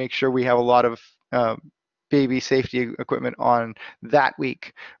we make sure we have a lot of baby safety equipment on that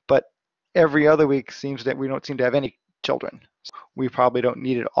week, but every other week seems that we don't seem to have any children. So we probably don't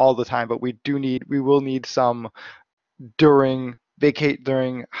need it all the time, but we will need some during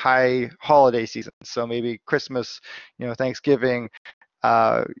high holiday seasons. So maybe Christmas, Thanksgiving,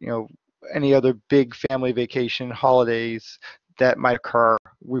 any other big family vacation holidays that might occur,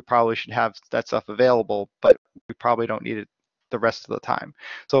 we probably should have that stuff available, but we probably don't need it the rest of the time.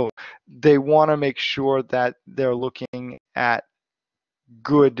 So they want to make sure that they're looking at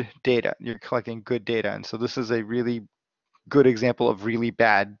good data. You're collecting good data. And so this is a really good example of really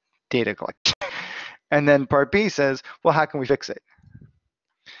bad data collection. And then part B says, well, how can we fix it?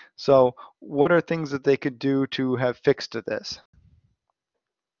 So what are things that they could do to have fixed this?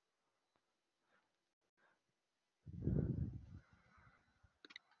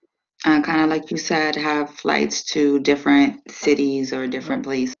 Kind of like you said, have flights to different cities or different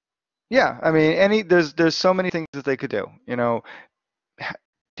places. Yeah, I mean, there's so many things that they could do.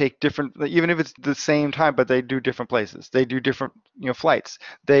 Take different, even if it's the same time, but they do different places. They do different, flights.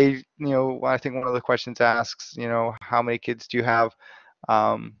 I think one of the questions asks, how many kids do you have?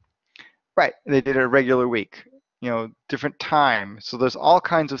 Right, they did a regular week, different time. So there's all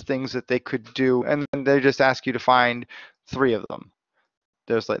kinds of things that they could do, and then they just ask you to find 3 of them.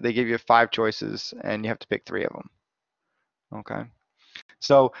 They give you 5 choices, and you have to pick 3 of them. Okay.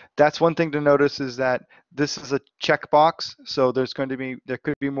 So that's one thing to notice, is that this is a checkbox. So there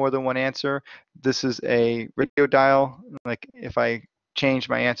could be more than one answer. This is a radio dial. Like if I change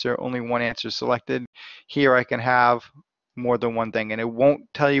my answer, only one answer is selected. Here I can have more than one thing, and it won't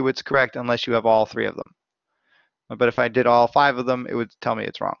tell you it's correct unless you have all 3 of them. But if I did all 5 of them, it would tell me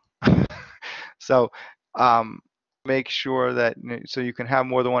it's wrong. So make sure that, so you can have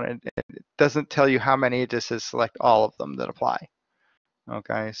more than one. It doesn't tell you how many, it just says select all of them that apply.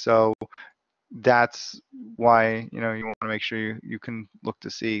 Okay, so that's why you want to make sure you can look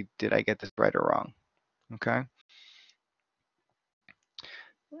to see, did I get this right or wrong? Okay.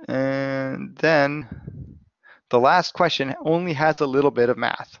 And then the last question only has a little bit of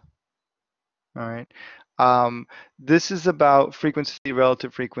math. All right. This is about frequency,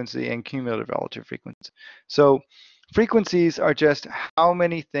 relative frequency, and cumulative relative frequency. So frequencies are just how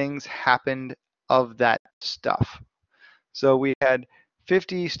many things happened of that stuff. So we had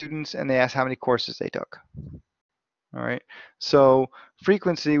 50 students, and they asked how many courses they took. All right. So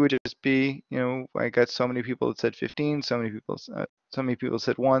frequency would just be, I got so many people that said 15, so many people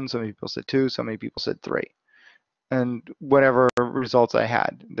said 1, so many people said 2, so many people said 3. And whatever results I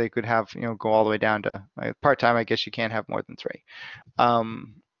had, they could have, go all the way down to part-time. I guess you can't have more than 3.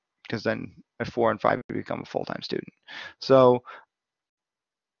 Because then at 4 and 5, you become a full-time student. So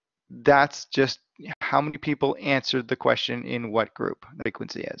that's just how many people answered the question in what group the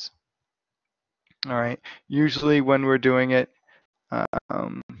frequency is. All right. Usually when we're doing it,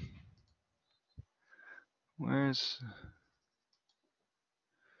 where's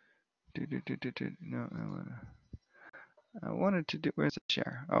no, I wanted to do, where's the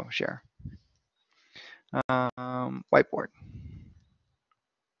share? Oh, share. Whiteboard.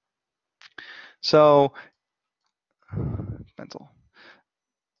 So pencil.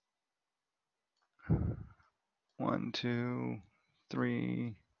 1, 2,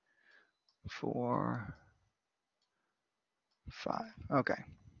 3, 4, 5. Okay.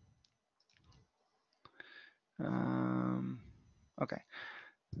 Okay.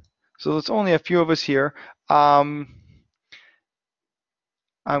 So there's only a few of us here. I'm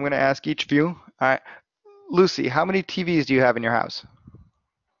going to ask each of you. All right. Lucy, how many TVs do you have in your house?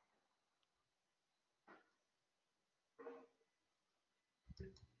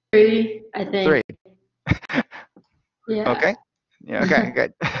 3, I think. 3. Yeah. Okay. Yeah. Okay.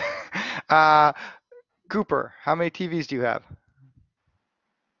 Good. Cooper, how many TVs do you have?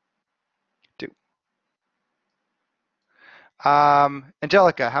 2.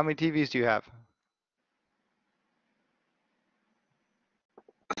 Angelica, how many TVs do you have?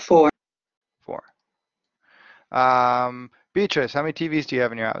 4. 4. Beatrice, how many TVs do you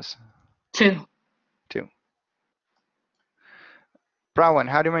have in your house? 2. 2. Brown,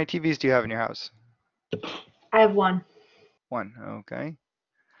 how many TVs do you have in your house? I have 1. 1. Okay.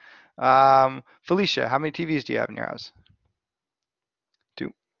 Felicia, how many TVs do you have in your house?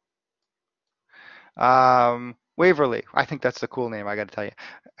 2. Waverly, I think that's the cool name, I got to tell you.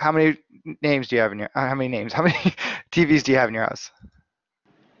 How many names do you have in your? How many names? How many TVs do you have in your house?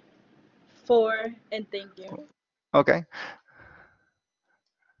 4, and thank you. Okay.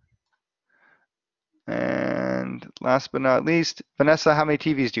 And last but not least, Vanessa, how many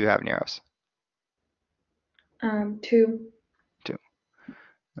TVs do you have in your house? 2. 2.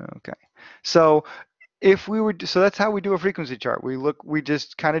 Okay. So if we were, so that's how we do a frequency chart. We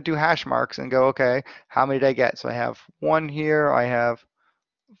just kind of do hash marks and go, okay, how many did I get? So I have 1 here, I have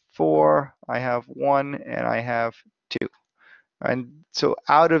 4, I have 1, and I have 2. And so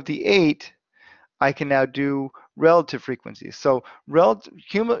out of the 8, I can now do relative frequencies. So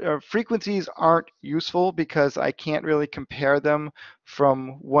frequencies aren't useful because I can't really compare them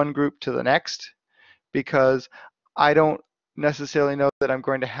from one group to the next, because I don't necessarily know that I'm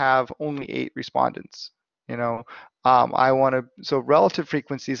going to have only 8 respondents. So relative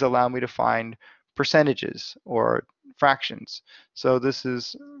frequencies allow me to find percentages or fractions. So this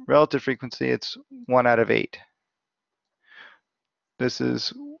is relative frequency, it's 1 out of 8. This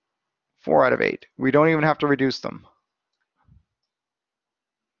is 4 out of 8. We don't even have to reduce them.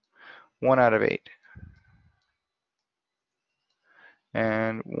 1 out of 8.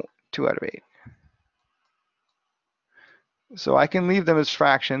 And 2 out of 8. So I can leave them as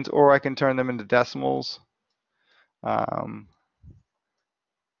fractions, or I can turn them into decimals. Or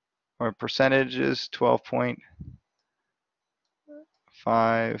percentages,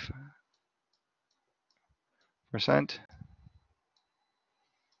 12.5%.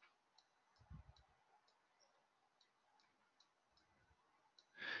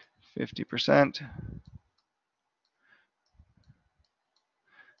 50%.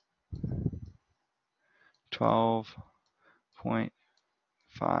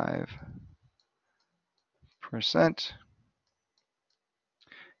 12.5%.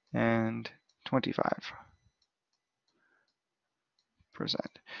 And 25%.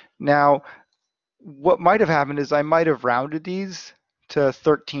 Now, what might have happened is I might have rounded these to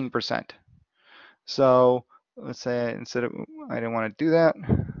 13%. So let's say instead of, I didn't want to do that.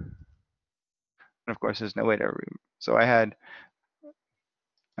 And of course, there's no way to, so I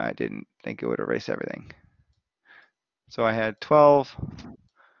didn't think it would erase everything. So I had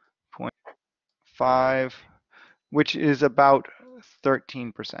 12.5, which is about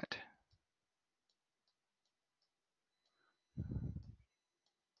 13%.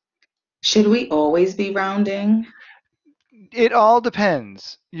 Should we always be rounding? It all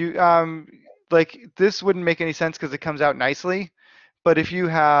depends. Like this wouldn't make any sense because it comes out nicely. But if you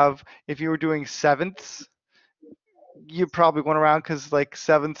were doing sevenths, you probably want to round because like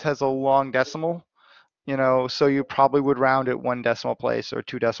sevenths has a long decimal, so you probably would round it 1 decimal place or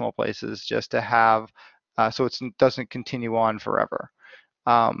 2 decimal places just to have, so it doesn't continue on forever.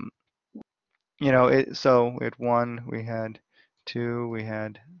 So we had 1, we had 2, we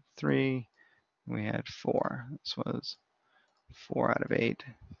had 3, we had 4. This was 4 out of 8.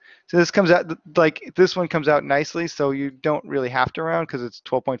 So this comes out, like this one comes out nicely, so you don't really have to round because it's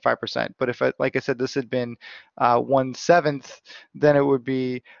 12.5%. But if, like I said, this had been 1/7, then it would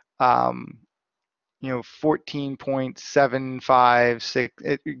be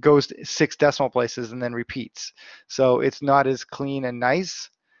 14.756. It goes to 6 decimal places and then repeats. So it's not as clean and nice.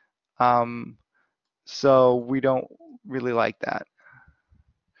 So we don't really like that.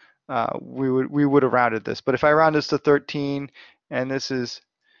 We would have rounded this, but if I round this to 13 and this is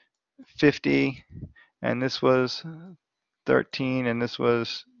 50 and this was 13 and this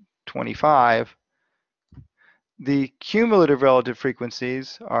was 25, the cumulative relative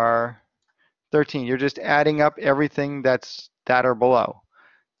frequencies are 13. You're just adding up everything that or below.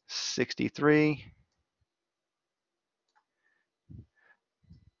 63,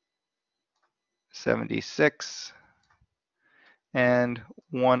 76, and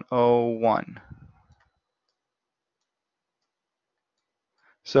 101.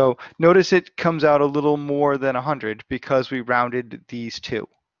 So notice it comes out a little more than 100 because we rounded these 2.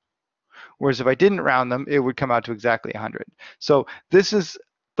 Whereas if I didn't round them, it would come out to exactly 100. So this is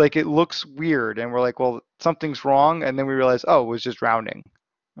like, it looks weird and we're like, well, something's wrong. And then we realize, oh, it was just rounding.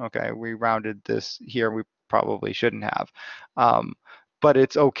 Okay, we rounded this here. We probably shouldn't have, but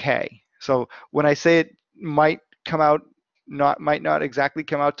it's okay. So when I say it might not exactly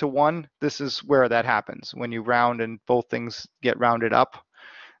come out to 1, this is where that happens. When you round and both things get rounded up,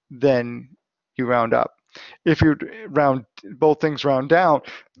 then you round up. If you both things round down,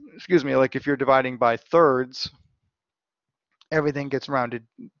 excuse me, like if you're dividing by thirds, everything gets rounded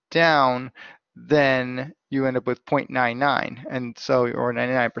down, then you end up with 0.99, and so, or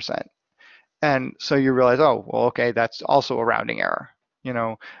 99%. And so you realize, oh, well, okay, that's also a rounding error,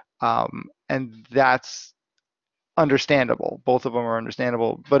 and that's understandable. Both of them are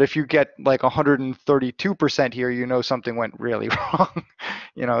understandable. But if you get like 132% here, something went really wrong.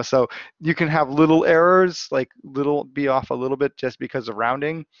 So you can have little errors, like be off a little bit just because of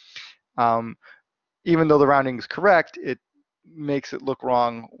rounding. Even though the rounding is correct, makes it look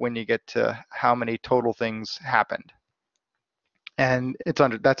wrong when you get to how many total things happened. And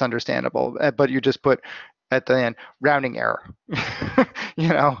that's understandable, but you just put at the end rounding error, you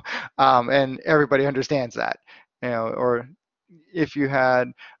know, and everybody understands that, you know. Or if you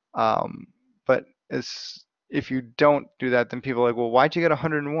had, but if you don't do that, then people are like, well, why'd you get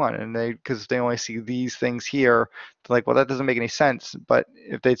 101? And because they only see these things here, they're like, well, that doesn't make any sense. But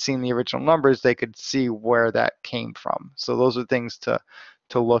if they'd seen the original numbers, they could see where that came from. So those are things to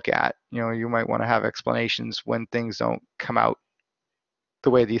look at. You know, you might want to have explanations when things don't come out the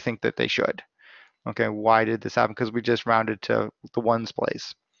way that you think that they should. Okay, why did this happen? Because we just rounded to the ones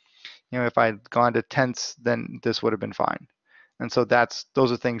place. You know, if I had gone to tenths, then this would have been fine. And so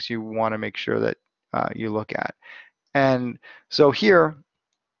those are things you want to make sure that you look at. And so here,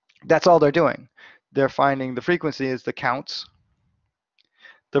 that's all they're doing. They're finding the frequency is the counts.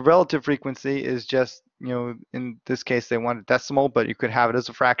 The relative frequency is just, you know, in this case, they want a decimal, but you could have it as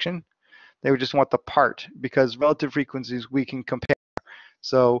a fraction. They would just want the part, because relative frequencies we can compare.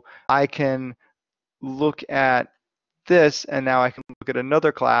 So I can look at this, and now I can look at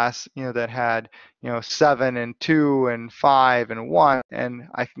another class, you know, that had, you know, 7 and 2 and 5 and 1, and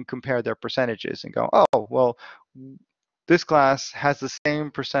I can compare their percentages and go, oh, well, this class has the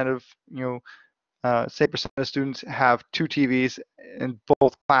same percent of, you know, same percent of students have 2 TVs in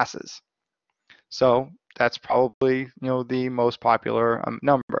both classes. So that's probably, you know, the most popular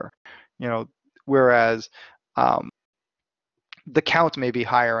number, you know, whereas the count may be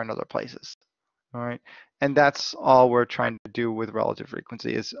higher in other places. All right, and that's all we're trying to do with relative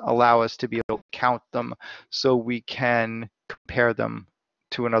frequency, is allow us to be able to count them so we can compare them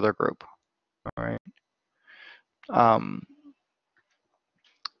to another group. All right,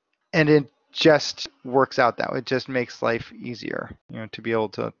 and it just works out that way. It just makes life easier, you know, to be able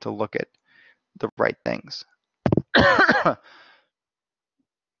to look at the right things.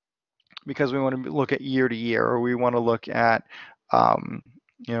 Because we want to look at year to year, or we want to look at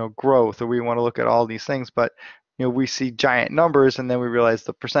you know, growth, or we want to look at all these things, but you know, we see giant numbers and then we realize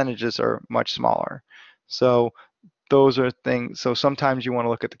the percentages are much smaller. So those are things. So sometimes you want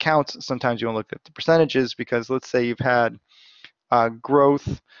to look at the counts, sometimes you want to look at the percentages, because let's say you've had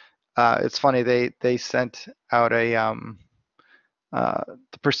growth. It's funny, they sent out a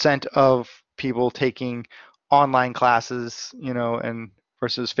the percent of people taking online classes, you know, and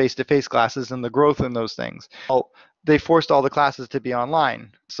versus face-to-face classes, and the growth in those things. Well, they forced all the classes to be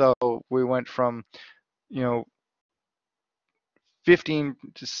online. So we went from, you know, 15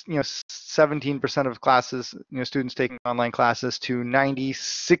 to, you know, 17% of classes, you know, students taking online classes, to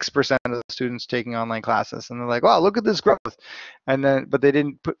 96% of the students taking online classes. And they're like, wow, look at this growth. And then, but they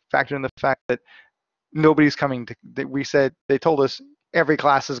didn't factor in the fact that nobody's coming to, that we said, they told us every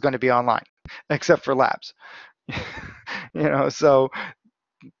class is going to be online except for labs. You know, so,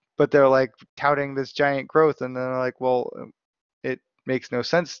 but they're like touting this giant growth, and then they're like, well, it makes no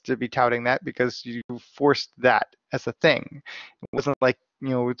sense to be touting that because you forced that as a thing. It wasn't like, you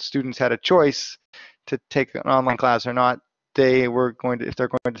know, students had a choice to take an online class or not. They were going to, if they're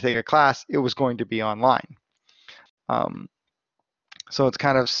going to take a class, it was going to be online. So it's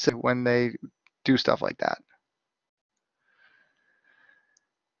kind of sick when they do stuff like that.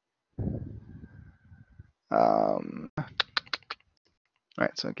 All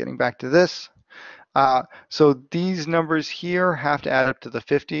right, so getting back to this. So these numbers here have to add up to the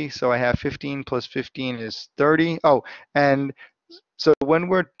 50. So I have 15 plus 15 is 30. Oh, and so when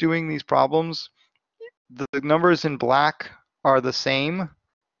we're doing these problems, the numbers in black are the same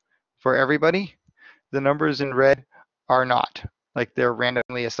for everybody. The numbers in red are not. Like, they're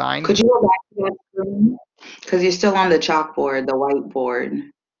randomly assigned. Could you go back to that screen? Because you're still on the chalkboard, the whiteboard.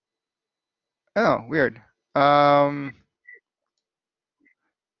 Oh, weird.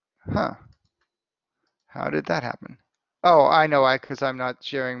 Huh. How did that happen? Oh, I know. Because I'm not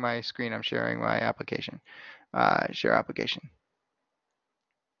sharing my screen. I'm sharing my application. Share application.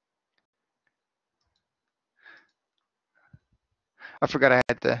 I forgot I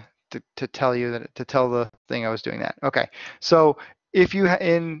had to tell you that, to tell the thing I was doing that. Okay, so if you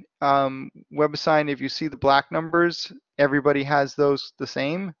in WebAssign, if you see the black numbers, everybody has those the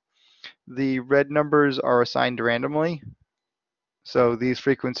same. The red numbers are assigned randomly. So these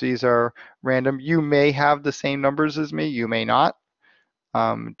frequencies are random. You may have the same numbers as me, you may not.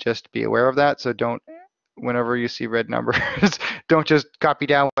 Just be aware of that. So don't, whenever you see red numbers, don't just copy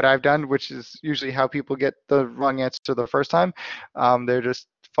down what I've done, which is usually how people get the wrong answer the first time. They're just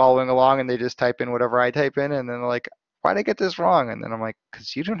following along and they just type in whatever I type in, and then they're like, why'd I get this wrong? And then I'm like,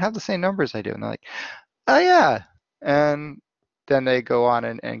 because you don't have the same numbers I do. And they're like, oh yeah. And then they go on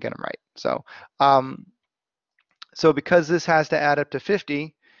and get them right. So So because this has to add up to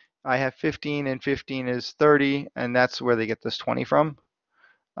 50, I have 15 and 15 is 30, and that's where they get this 20 from,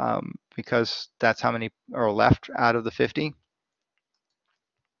 because that's how many are left out of the 50.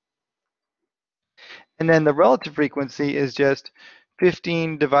 And then the relative frequency is just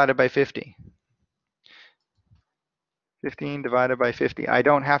 15 divided by 50. 15 divided by 50. I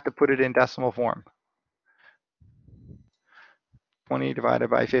don't have to put it in decimal form. 20 divided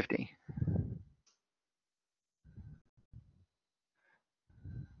by 50.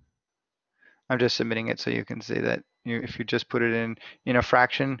 I'm just submitting it so you can see that if you just put it in a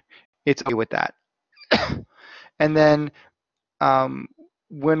fraction, it's okay with that. And then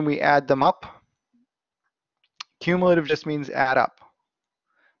when we add them up, cumulative just means add up.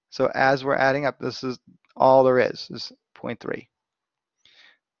 So as we're adding up, this is all there is 0.3.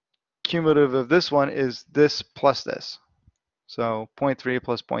 Cumulative of this one is this plus this. So 0.3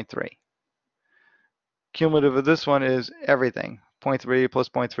 plus 0.3. Cumulative of this one is everything. 0.3 plus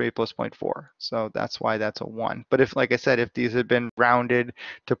 0.3 plus 0.4. So that's why that's a 1. But if, like I said, if these had been rounded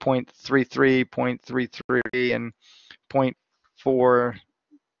to 0.33, 0.33, and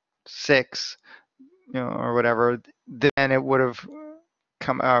 0.46, or whatever, then it would have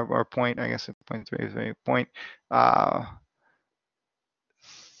come out, or I guess 0.33,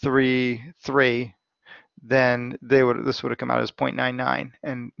 0.33, then this would have come out as 0.99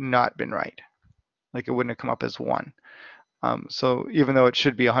 and not been right. Like it wouldn't have come up as 1. So even though it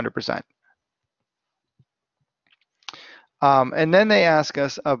should be 100%. And then they ask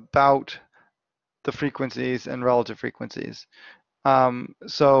us about the frequencies and relative frequencies.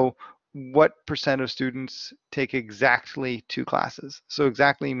 So what percent of students take exactly 2 classes? So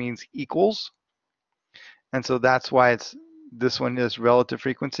exactly means equals. And so that's why this one is relative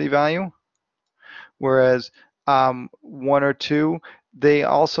frequency value. Whereas 1 or 2, they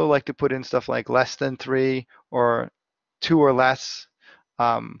also like to put in stuff like less than 3 or 2 or less.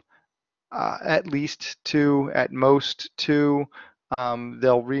 At least 2, at most 2.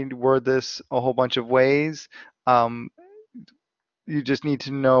 They'll reword this a whole bunch of ways. You just need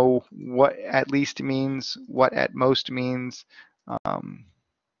to know what at least means, what at most means.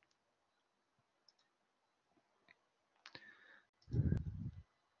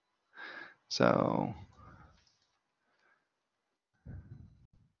 So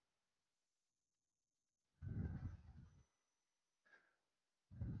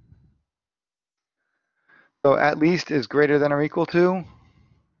at least is greater than or equal to.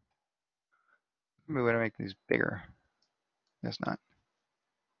 Maybe we're going to make these bigger. It's not.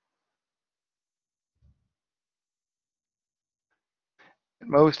 At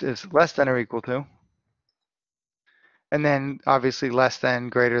most is less than or equal to. And then obviously less than,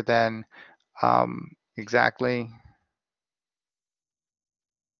 greater than, exactly.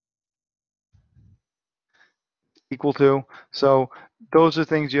 Equal to. So those are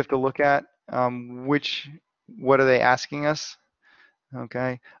things you have to look at. What are they asking us?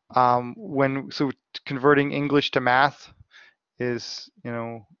 Okay. So converting English to math is,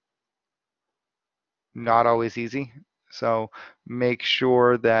 not always easy. So make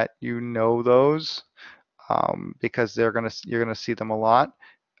sure that you know those, because you're gonna see them a lot.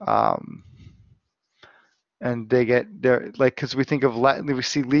 And they're like, because we think of we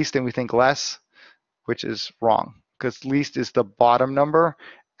see least and we think less, which is wrong, because least is the bottom number,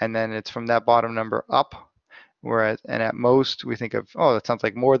 and then it's from that bottom number up. And at most we think of, oh, that sounds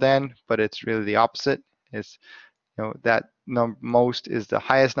like more than, but it's really the opposite. It's, that most is the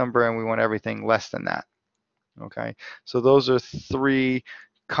highest number, and we want everything less than that. Okay, so those are 3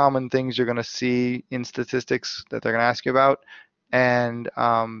 common things you're going to see in statistics that they're going to ask you about, and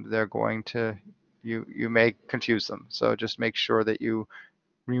they're going to, you may confuse them. So just make sure that you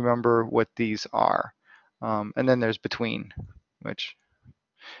remember what these are. And then there's between, which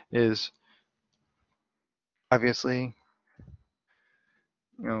is obviously,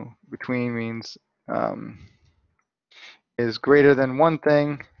 between means is greater than one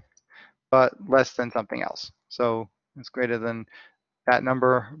thing, but less than something else. So it's greater than that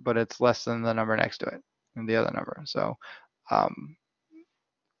number, but it's less than the number next to it and the other number. So, and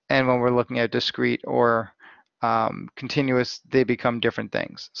when we're looking at discrete or continuous, they become different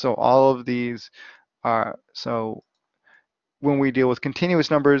things. So all of these are, so when we deal with continuous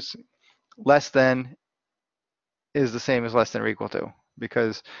numbers, less than is the same as less than or equal to,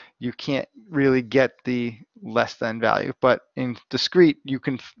 because you can't really get the less than value. But in discrete, you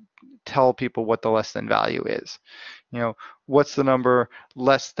can tell people what the less than value is. What's the number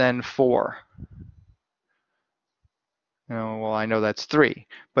less than 4? well, I know that's 3.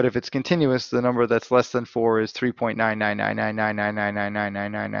 But if it's continuous, the number that's less than 4 is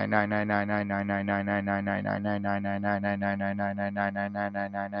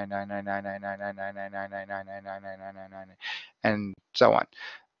and so on.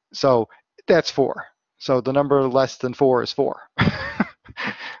 So that's 4. So the number less than 4 is 4,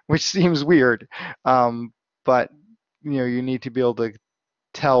 which seems weird, but you need to be able to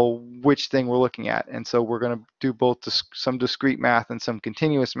tell which thing we're looking at. And so we're going to do both some discrete math and some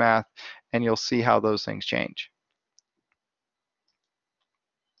continuous math, and you'll see how those things change.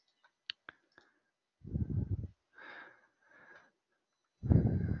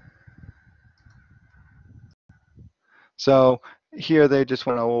 So here they just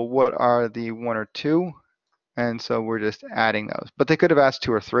want to know, well, what are the 1 or 2? And so we're just adding those. But they could have asked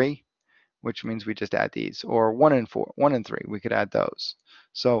 2 or 3, which means we just add these, or 1 and 4, 1 and 3, we could add those.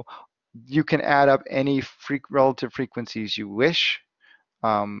 So you can add up any relative frequencies you wish.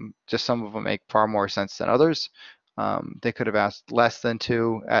 Just some of them make far more sense than others. They could have asked less than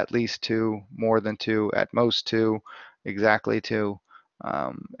 2, at least 2, more than 2, at most 2, exactly 2,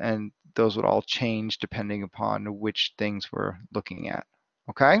 and those would all change depending upon which things we're looking at.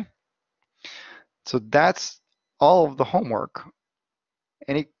 Okay? So that's all of the homework.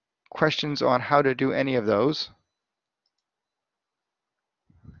 Any questions on how to do any of those?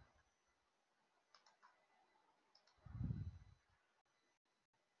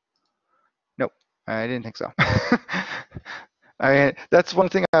 Nope, I didn't think so. That's one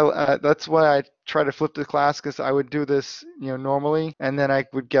thing. That's why I try to flip the class, because I would do this, normally, and then I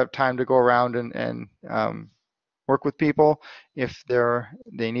would get time to go around and work with people if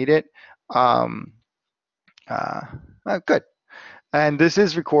they need it. Good. And this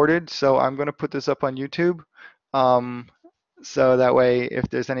is recorded, so I'm going to put this up on YouTube. So that way, if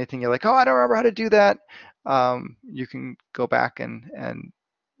there's anything you're like, oh, I don't remember how to do that, you can go back and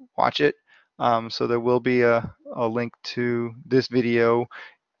watch it. So there will be a link to this video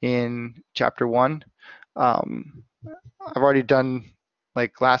in chapter 1. I've already done,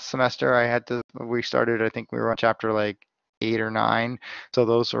 like last semester, we started, I think we were on chapter like 8 or 9. So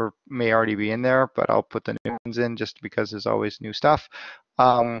those may already be in there, but I'll put the new ones in just because there's always new stuff.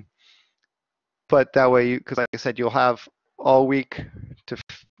 But that way, because like I said, you'll have all week to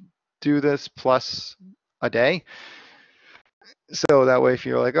do this plus a day. So that way, if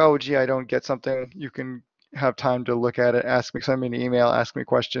you're like, oh, gee, I don't get something, you can have time to look at it, send me an email, ask me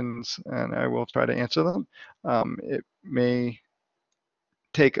questions, and I will try to answer them. It may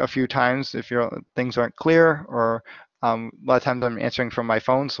take a few times if things aren't clear, or a lot of times I'm answering from my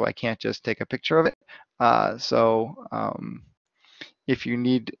phone, so I can't just take a picture of it. If you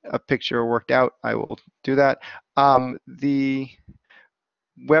need a picture worked out, I will do that. The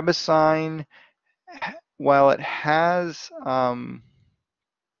WebAssign, while it has,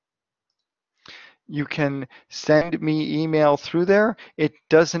 you can send me email through there, it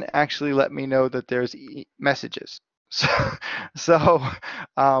doesn't actually let me know that there's messages. So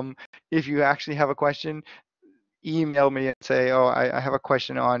if you actually have a question, email me and say, oh, I have a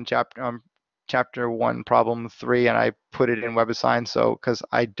question on chapter 1, problem 3, and I put it in WebAssign, so because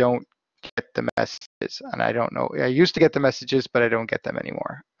I don't get the messages, and I don't know. I used to get the messages, but I don't get them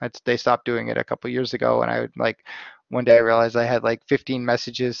anymore. They stopped doing it a couple years ago, and I would one day I realized I had like 15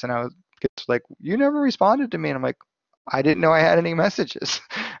 messages, and I was like, you never responded to me, and I'm like, I didn't know I had any messages.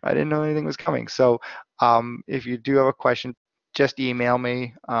 I didn't know anything was coming. So if you do have a question, just email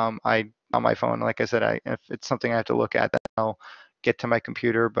me. On my phone, like I said, if it's something I have to look at, then I'll get to my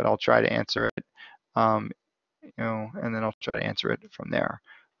computer, but I'll try to answer it, and then I'll try to answer it from there.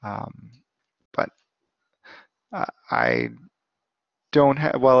 But I don't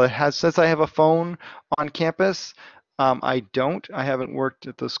have, well, says I have a phone on campus. I don't. I haven't worked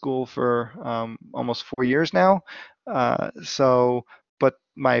at the school for almost 4 years now. But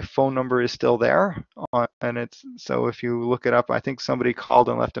my phone number is still there, and so if you look it up, I think somebody called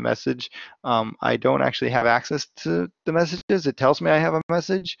and left a message. I don't actually have access to the messages. It tells me I have a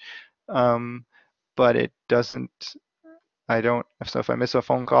message, but it doesn't. So if I miss a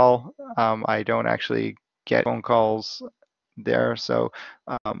phone call, I don't actually get phone calls there. So,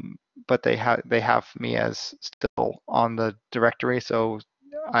 but they have me as still on the directory, so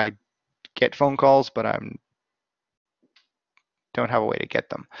I get phone calls, but don't have a way to get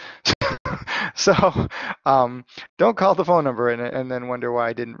them. So don't call the phone number and then wonder why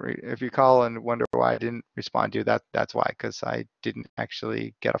I didn't. If you call and wonder why I didn't respond to you, that's why, because I didn't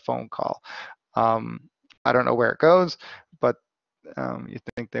actually get a phone call. I don't know where it goes, but you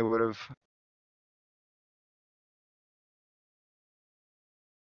think they would have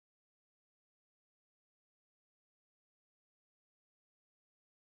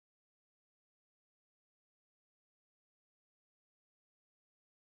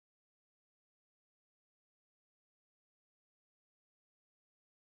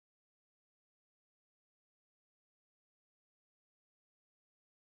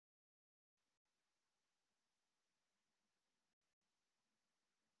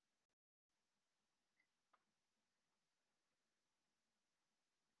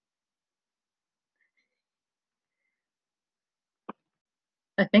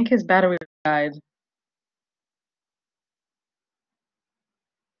I think his battery died.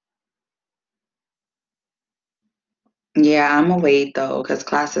 Yeah, I'm gonna wait though, because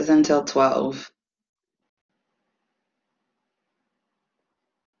class is until 12.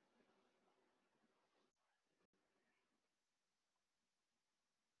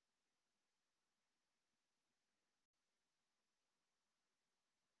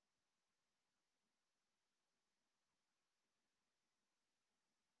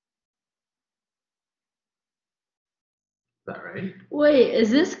 Is that right? Wait, is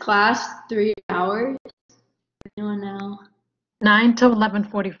this class 3 hours? Anyone know? 9 to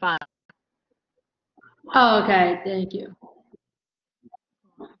 11:45. Oh, okay, thank you.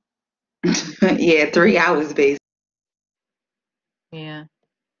 Yeah, 3 hours based. Yeah.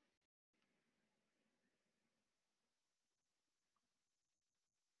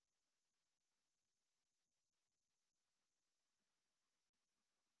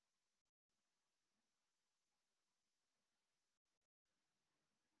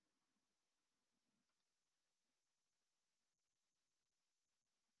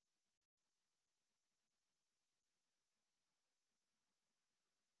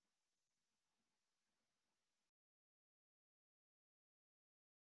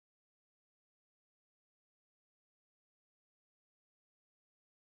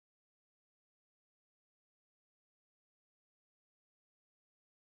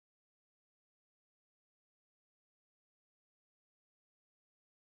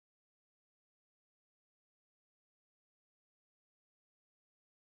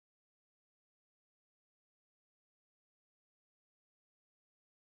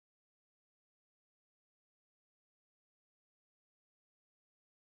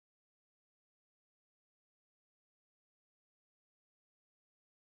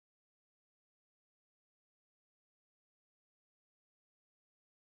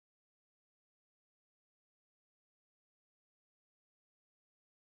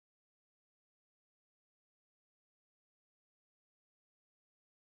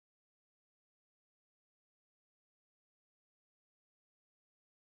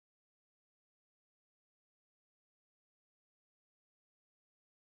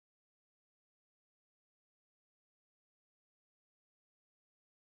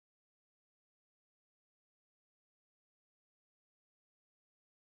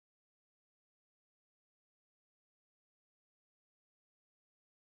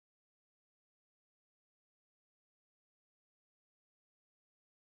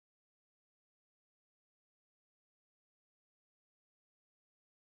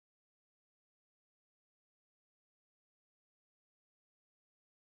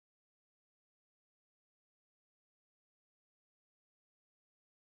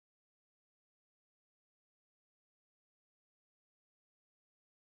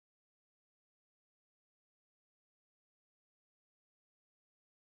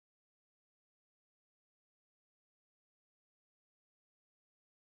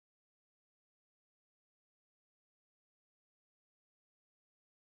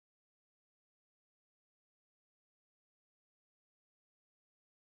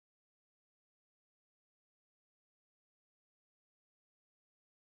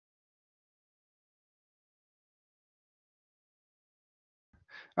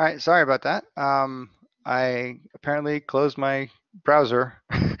 All right, sorry about that. I apparently closed my browser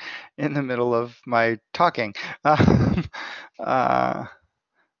in the middle of my talking. Uh,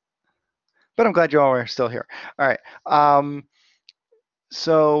 but I'm glad you all are still here. All right.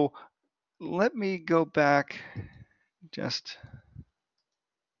 So let me go back just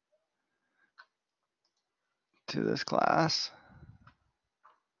to this class.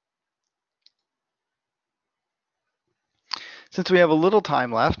 Since we have a little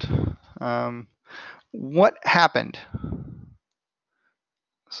time left, what happened?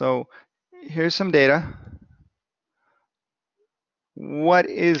 So here's some data. What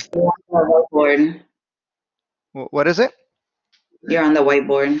is You're on the whiteboard. what is it? You're on the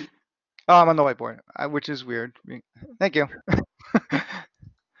whiteboard. Oh, I'm on the whiteboard, which is weird. Thank you. All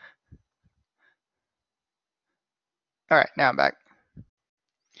right, now I'm back.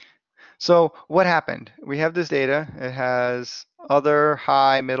 So what happened? We have this data. It has other,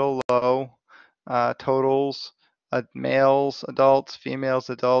 high, middle, low totals, males, adults,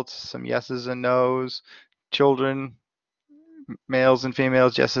 females, adults, some yeses and nos, children, males and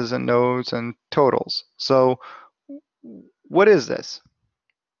females, yeses and nos, and totals. So what is this?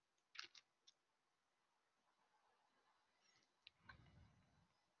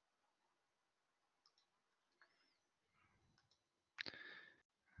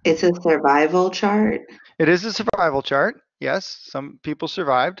 It's a survival chart. It is a survival chart. Yes, some people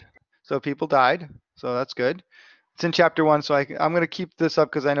survived, so people died, so that's good. It's in chapter 1, so I'm going to keep this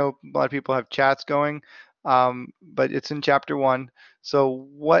up because I know a lot of people have chats going, but it's in chapter 1. So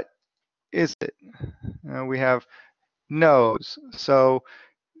what is it? We have nose. So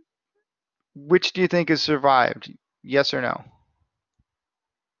which do you think has survived? Yes or no?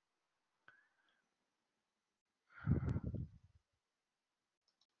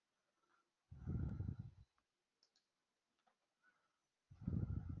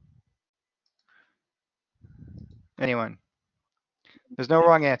 Anyone? There's no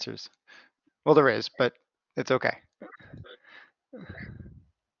wrong answers. Well, there is, but it's okay.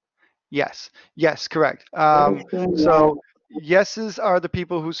 Yes, yes, correct. So yeses are the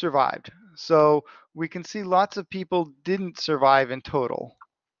people who survived. So we can see lots of people didn't survive in total.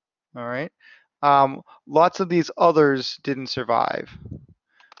 All right. Lots of these others didn't survive.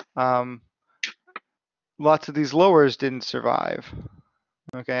 Lots of these lowers didn't survive.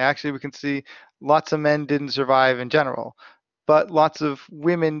 Okay, actually we can see lots of men didn't survive in general, but lots of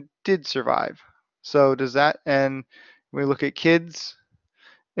women did survive. So does that, and when we look at kids,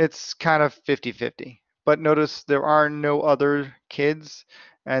 it's kind of 50-50. But notice there are no other kids,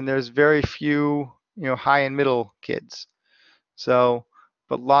 and there's very few, high and middle kids. So,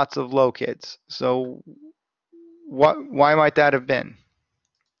 but lots of low kids. So why might that have been?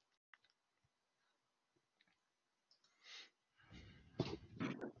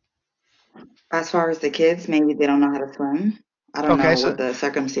 As far as the kids, maybe they don't know how to swim. I don't Okay, know so what the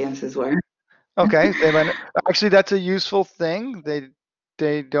circumstances were. okay, they might actually that's a useful thing. They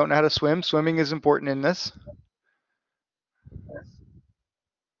don't know how to swim. Swimming is important in this.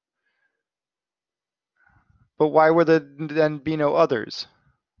 But why would there then be no others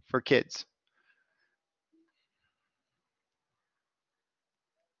for kids?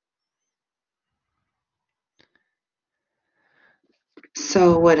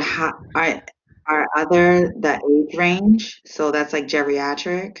 So are other the age range? So that's like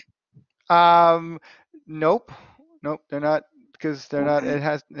geriatric. Um, nope, nope, they're not because they're not.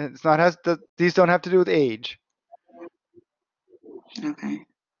 Okay. It's not has the these don't have to do with age. Okay.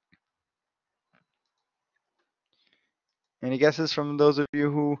 Any guesses from those of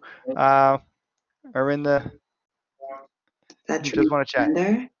you who are in the That who just want to chat?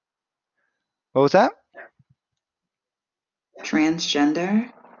 transgender? What was that?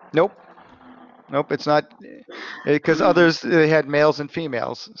 Transgender? Nope, nope. It's not because others they had males and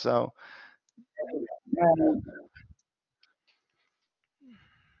females. So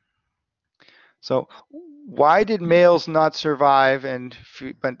so why did males not survive and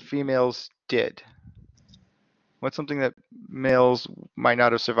but females did? What's something that males might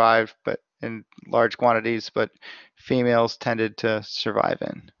not have survived, but in large quantities, but females tended to survive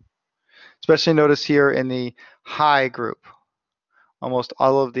in? Especially notice here in the high group, almost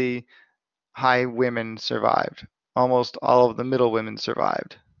all of the high women survived. Almost all of the middle women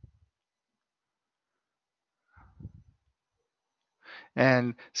survived.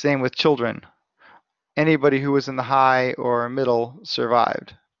 And same with children. Anybody who was in the high or middle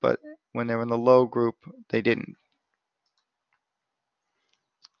survived, but when they were in the low group, they didn't.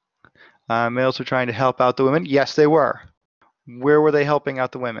 Males were trying to help out the women. Yes, they were. Where were they helping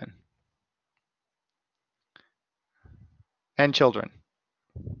out the women? And children.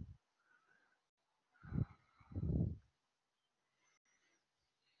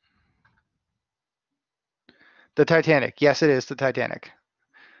 The Titanic. Yes, it is the Titanic.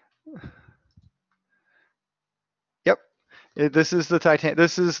 Yep. This is the Titanic.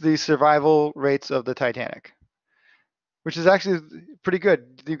 This is the survival rates of the Titanic, which is actually pretty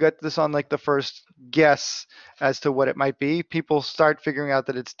good. You got this on like the first guess as to what it might be. People start figuring out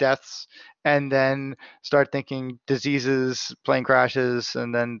that it's deaths and then start thinking diseases, plane crashes,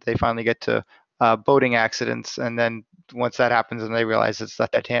 and then they finally get to boating accidents. And then once that happens, and they realize it's the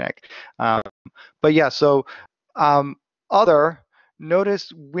Titanic. But yeah, so other,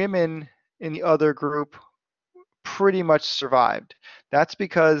 notice women in the other group pretty much survived. That's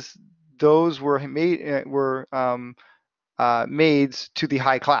because those were maids to the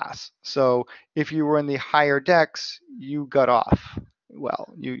high class. So if you were in the higher decks, you got off.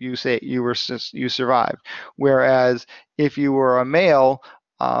 Well, you say you survived. Whereas if you were a male,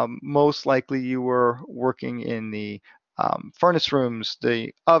 most likely you were working in the furnace rooms,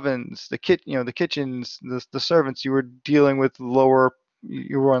 the ovens, the kitchens, the servants. You were dealing with lower.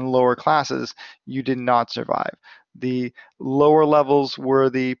 You were in lower classes. You did not survive. The lower levels were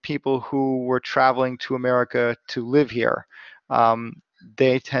the people who were traveling to America to live here.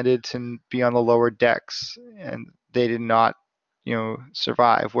 They tended to be on the lower decks, and they did not,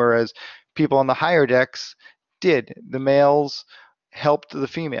 survive. Whereas people on the higher decks did. The males helped the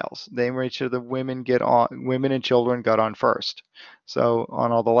females. They made sure the women and children got on first. So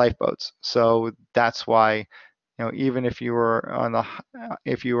on all the lifeboats. So that's why, even if you were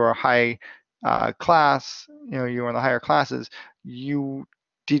if you were high class, you were in the higher classes, you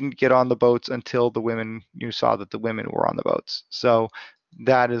didn't get on the boats until you saw that the women were on the boats. So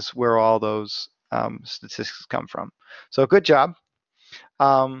that is where all those statistics come from. So good job.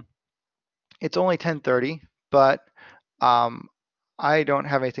 It's only 10:30, but I don't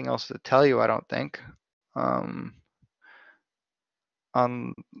have anything else to tell you, I don't think.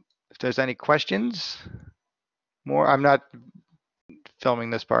 If there's any questions, I'm not filming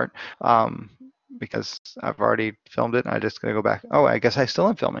this part because I've already filmed it. I'm just going to go back. Oh, I guess I still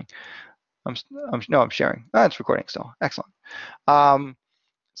am filming. No, I'm sharing. It's recording still. Excellent.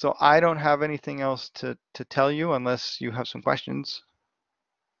 So I don't have anything else to tell you unless you have some questions.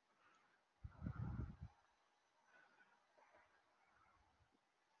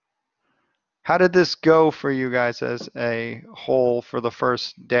 How did this go for you guys as a whole for the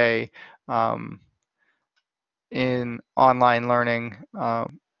first day in online learning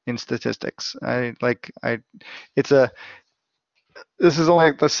in statistics? This is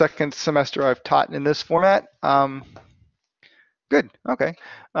only the second semester I've taught in this format. Good. Okay.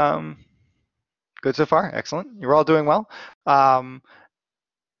 Good so far. Excellent. You're all doing well.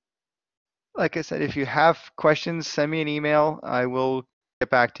 Like I said, if you have questions, send me an email. I will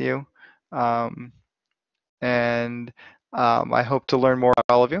get back to you. And I hope to learn more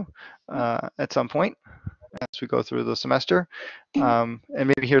about all of you at some point as we go through the semester, and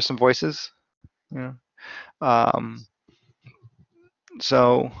maybe hear some voices.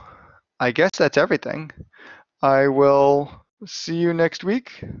 So I guess that's everything. I will see you next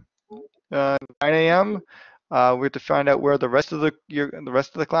week, 9 a.m. We have to find out where the rest of the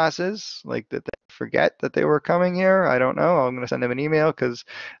class is. Like, did they forget that they were coming here? I don't know. I'm going to send them an email because,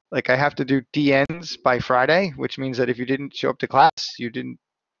 like, I have to do DNs by Friday, which means that if you didn't show up to class, I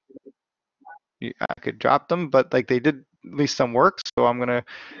could drop them. But like, they did at least some work, so I'm going to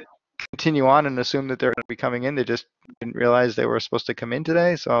continue on and assume that they're going to be coming in. They just didn't realize they were supposed to come in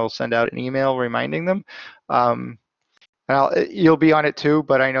today, so I'll send out an email reminding them. And you'll be on it too,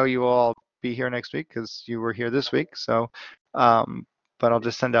 but I know you will all be here next week because you were here this week. So, but I'll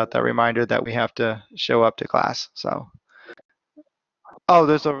just send out that reminder that we have to show up to class. So, oh,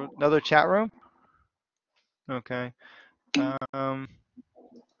 there's another chat room. Okay.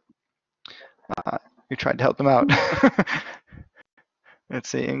 We tried to help them out. Let's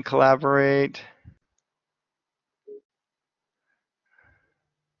see, and collaborate.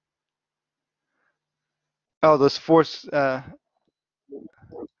 Oh, this force.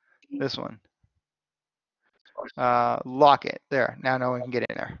 This one. Lock it. There. Now no one can get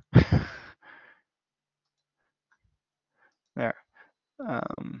in there. There.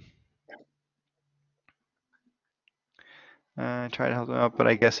 Try to help them out, but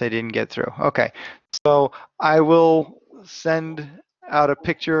I guess I didn't get through. Okay. So I will send out a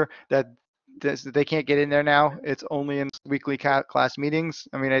picture that they can't get in there now. It's only in weekly class meetings.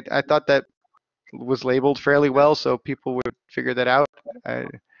 I mean, I thought that was labeled fairly well, so people would figure that out.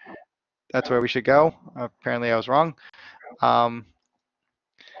 That's where we should go. Apparently I was wrong. But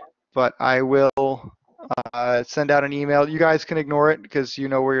I will send out an email. You guys can ignore it because you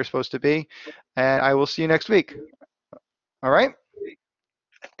know where you're supposed to be. And I will see you next week. All right?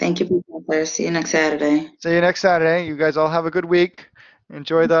 Thank you, Professor. See you next Saturday. See you next Saturday. You guys all have a good week.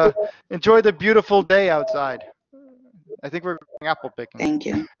 Enjoy the beautiful day outside. I think we're going apple picking. Thank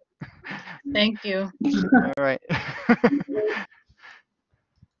you. Thank you. All right.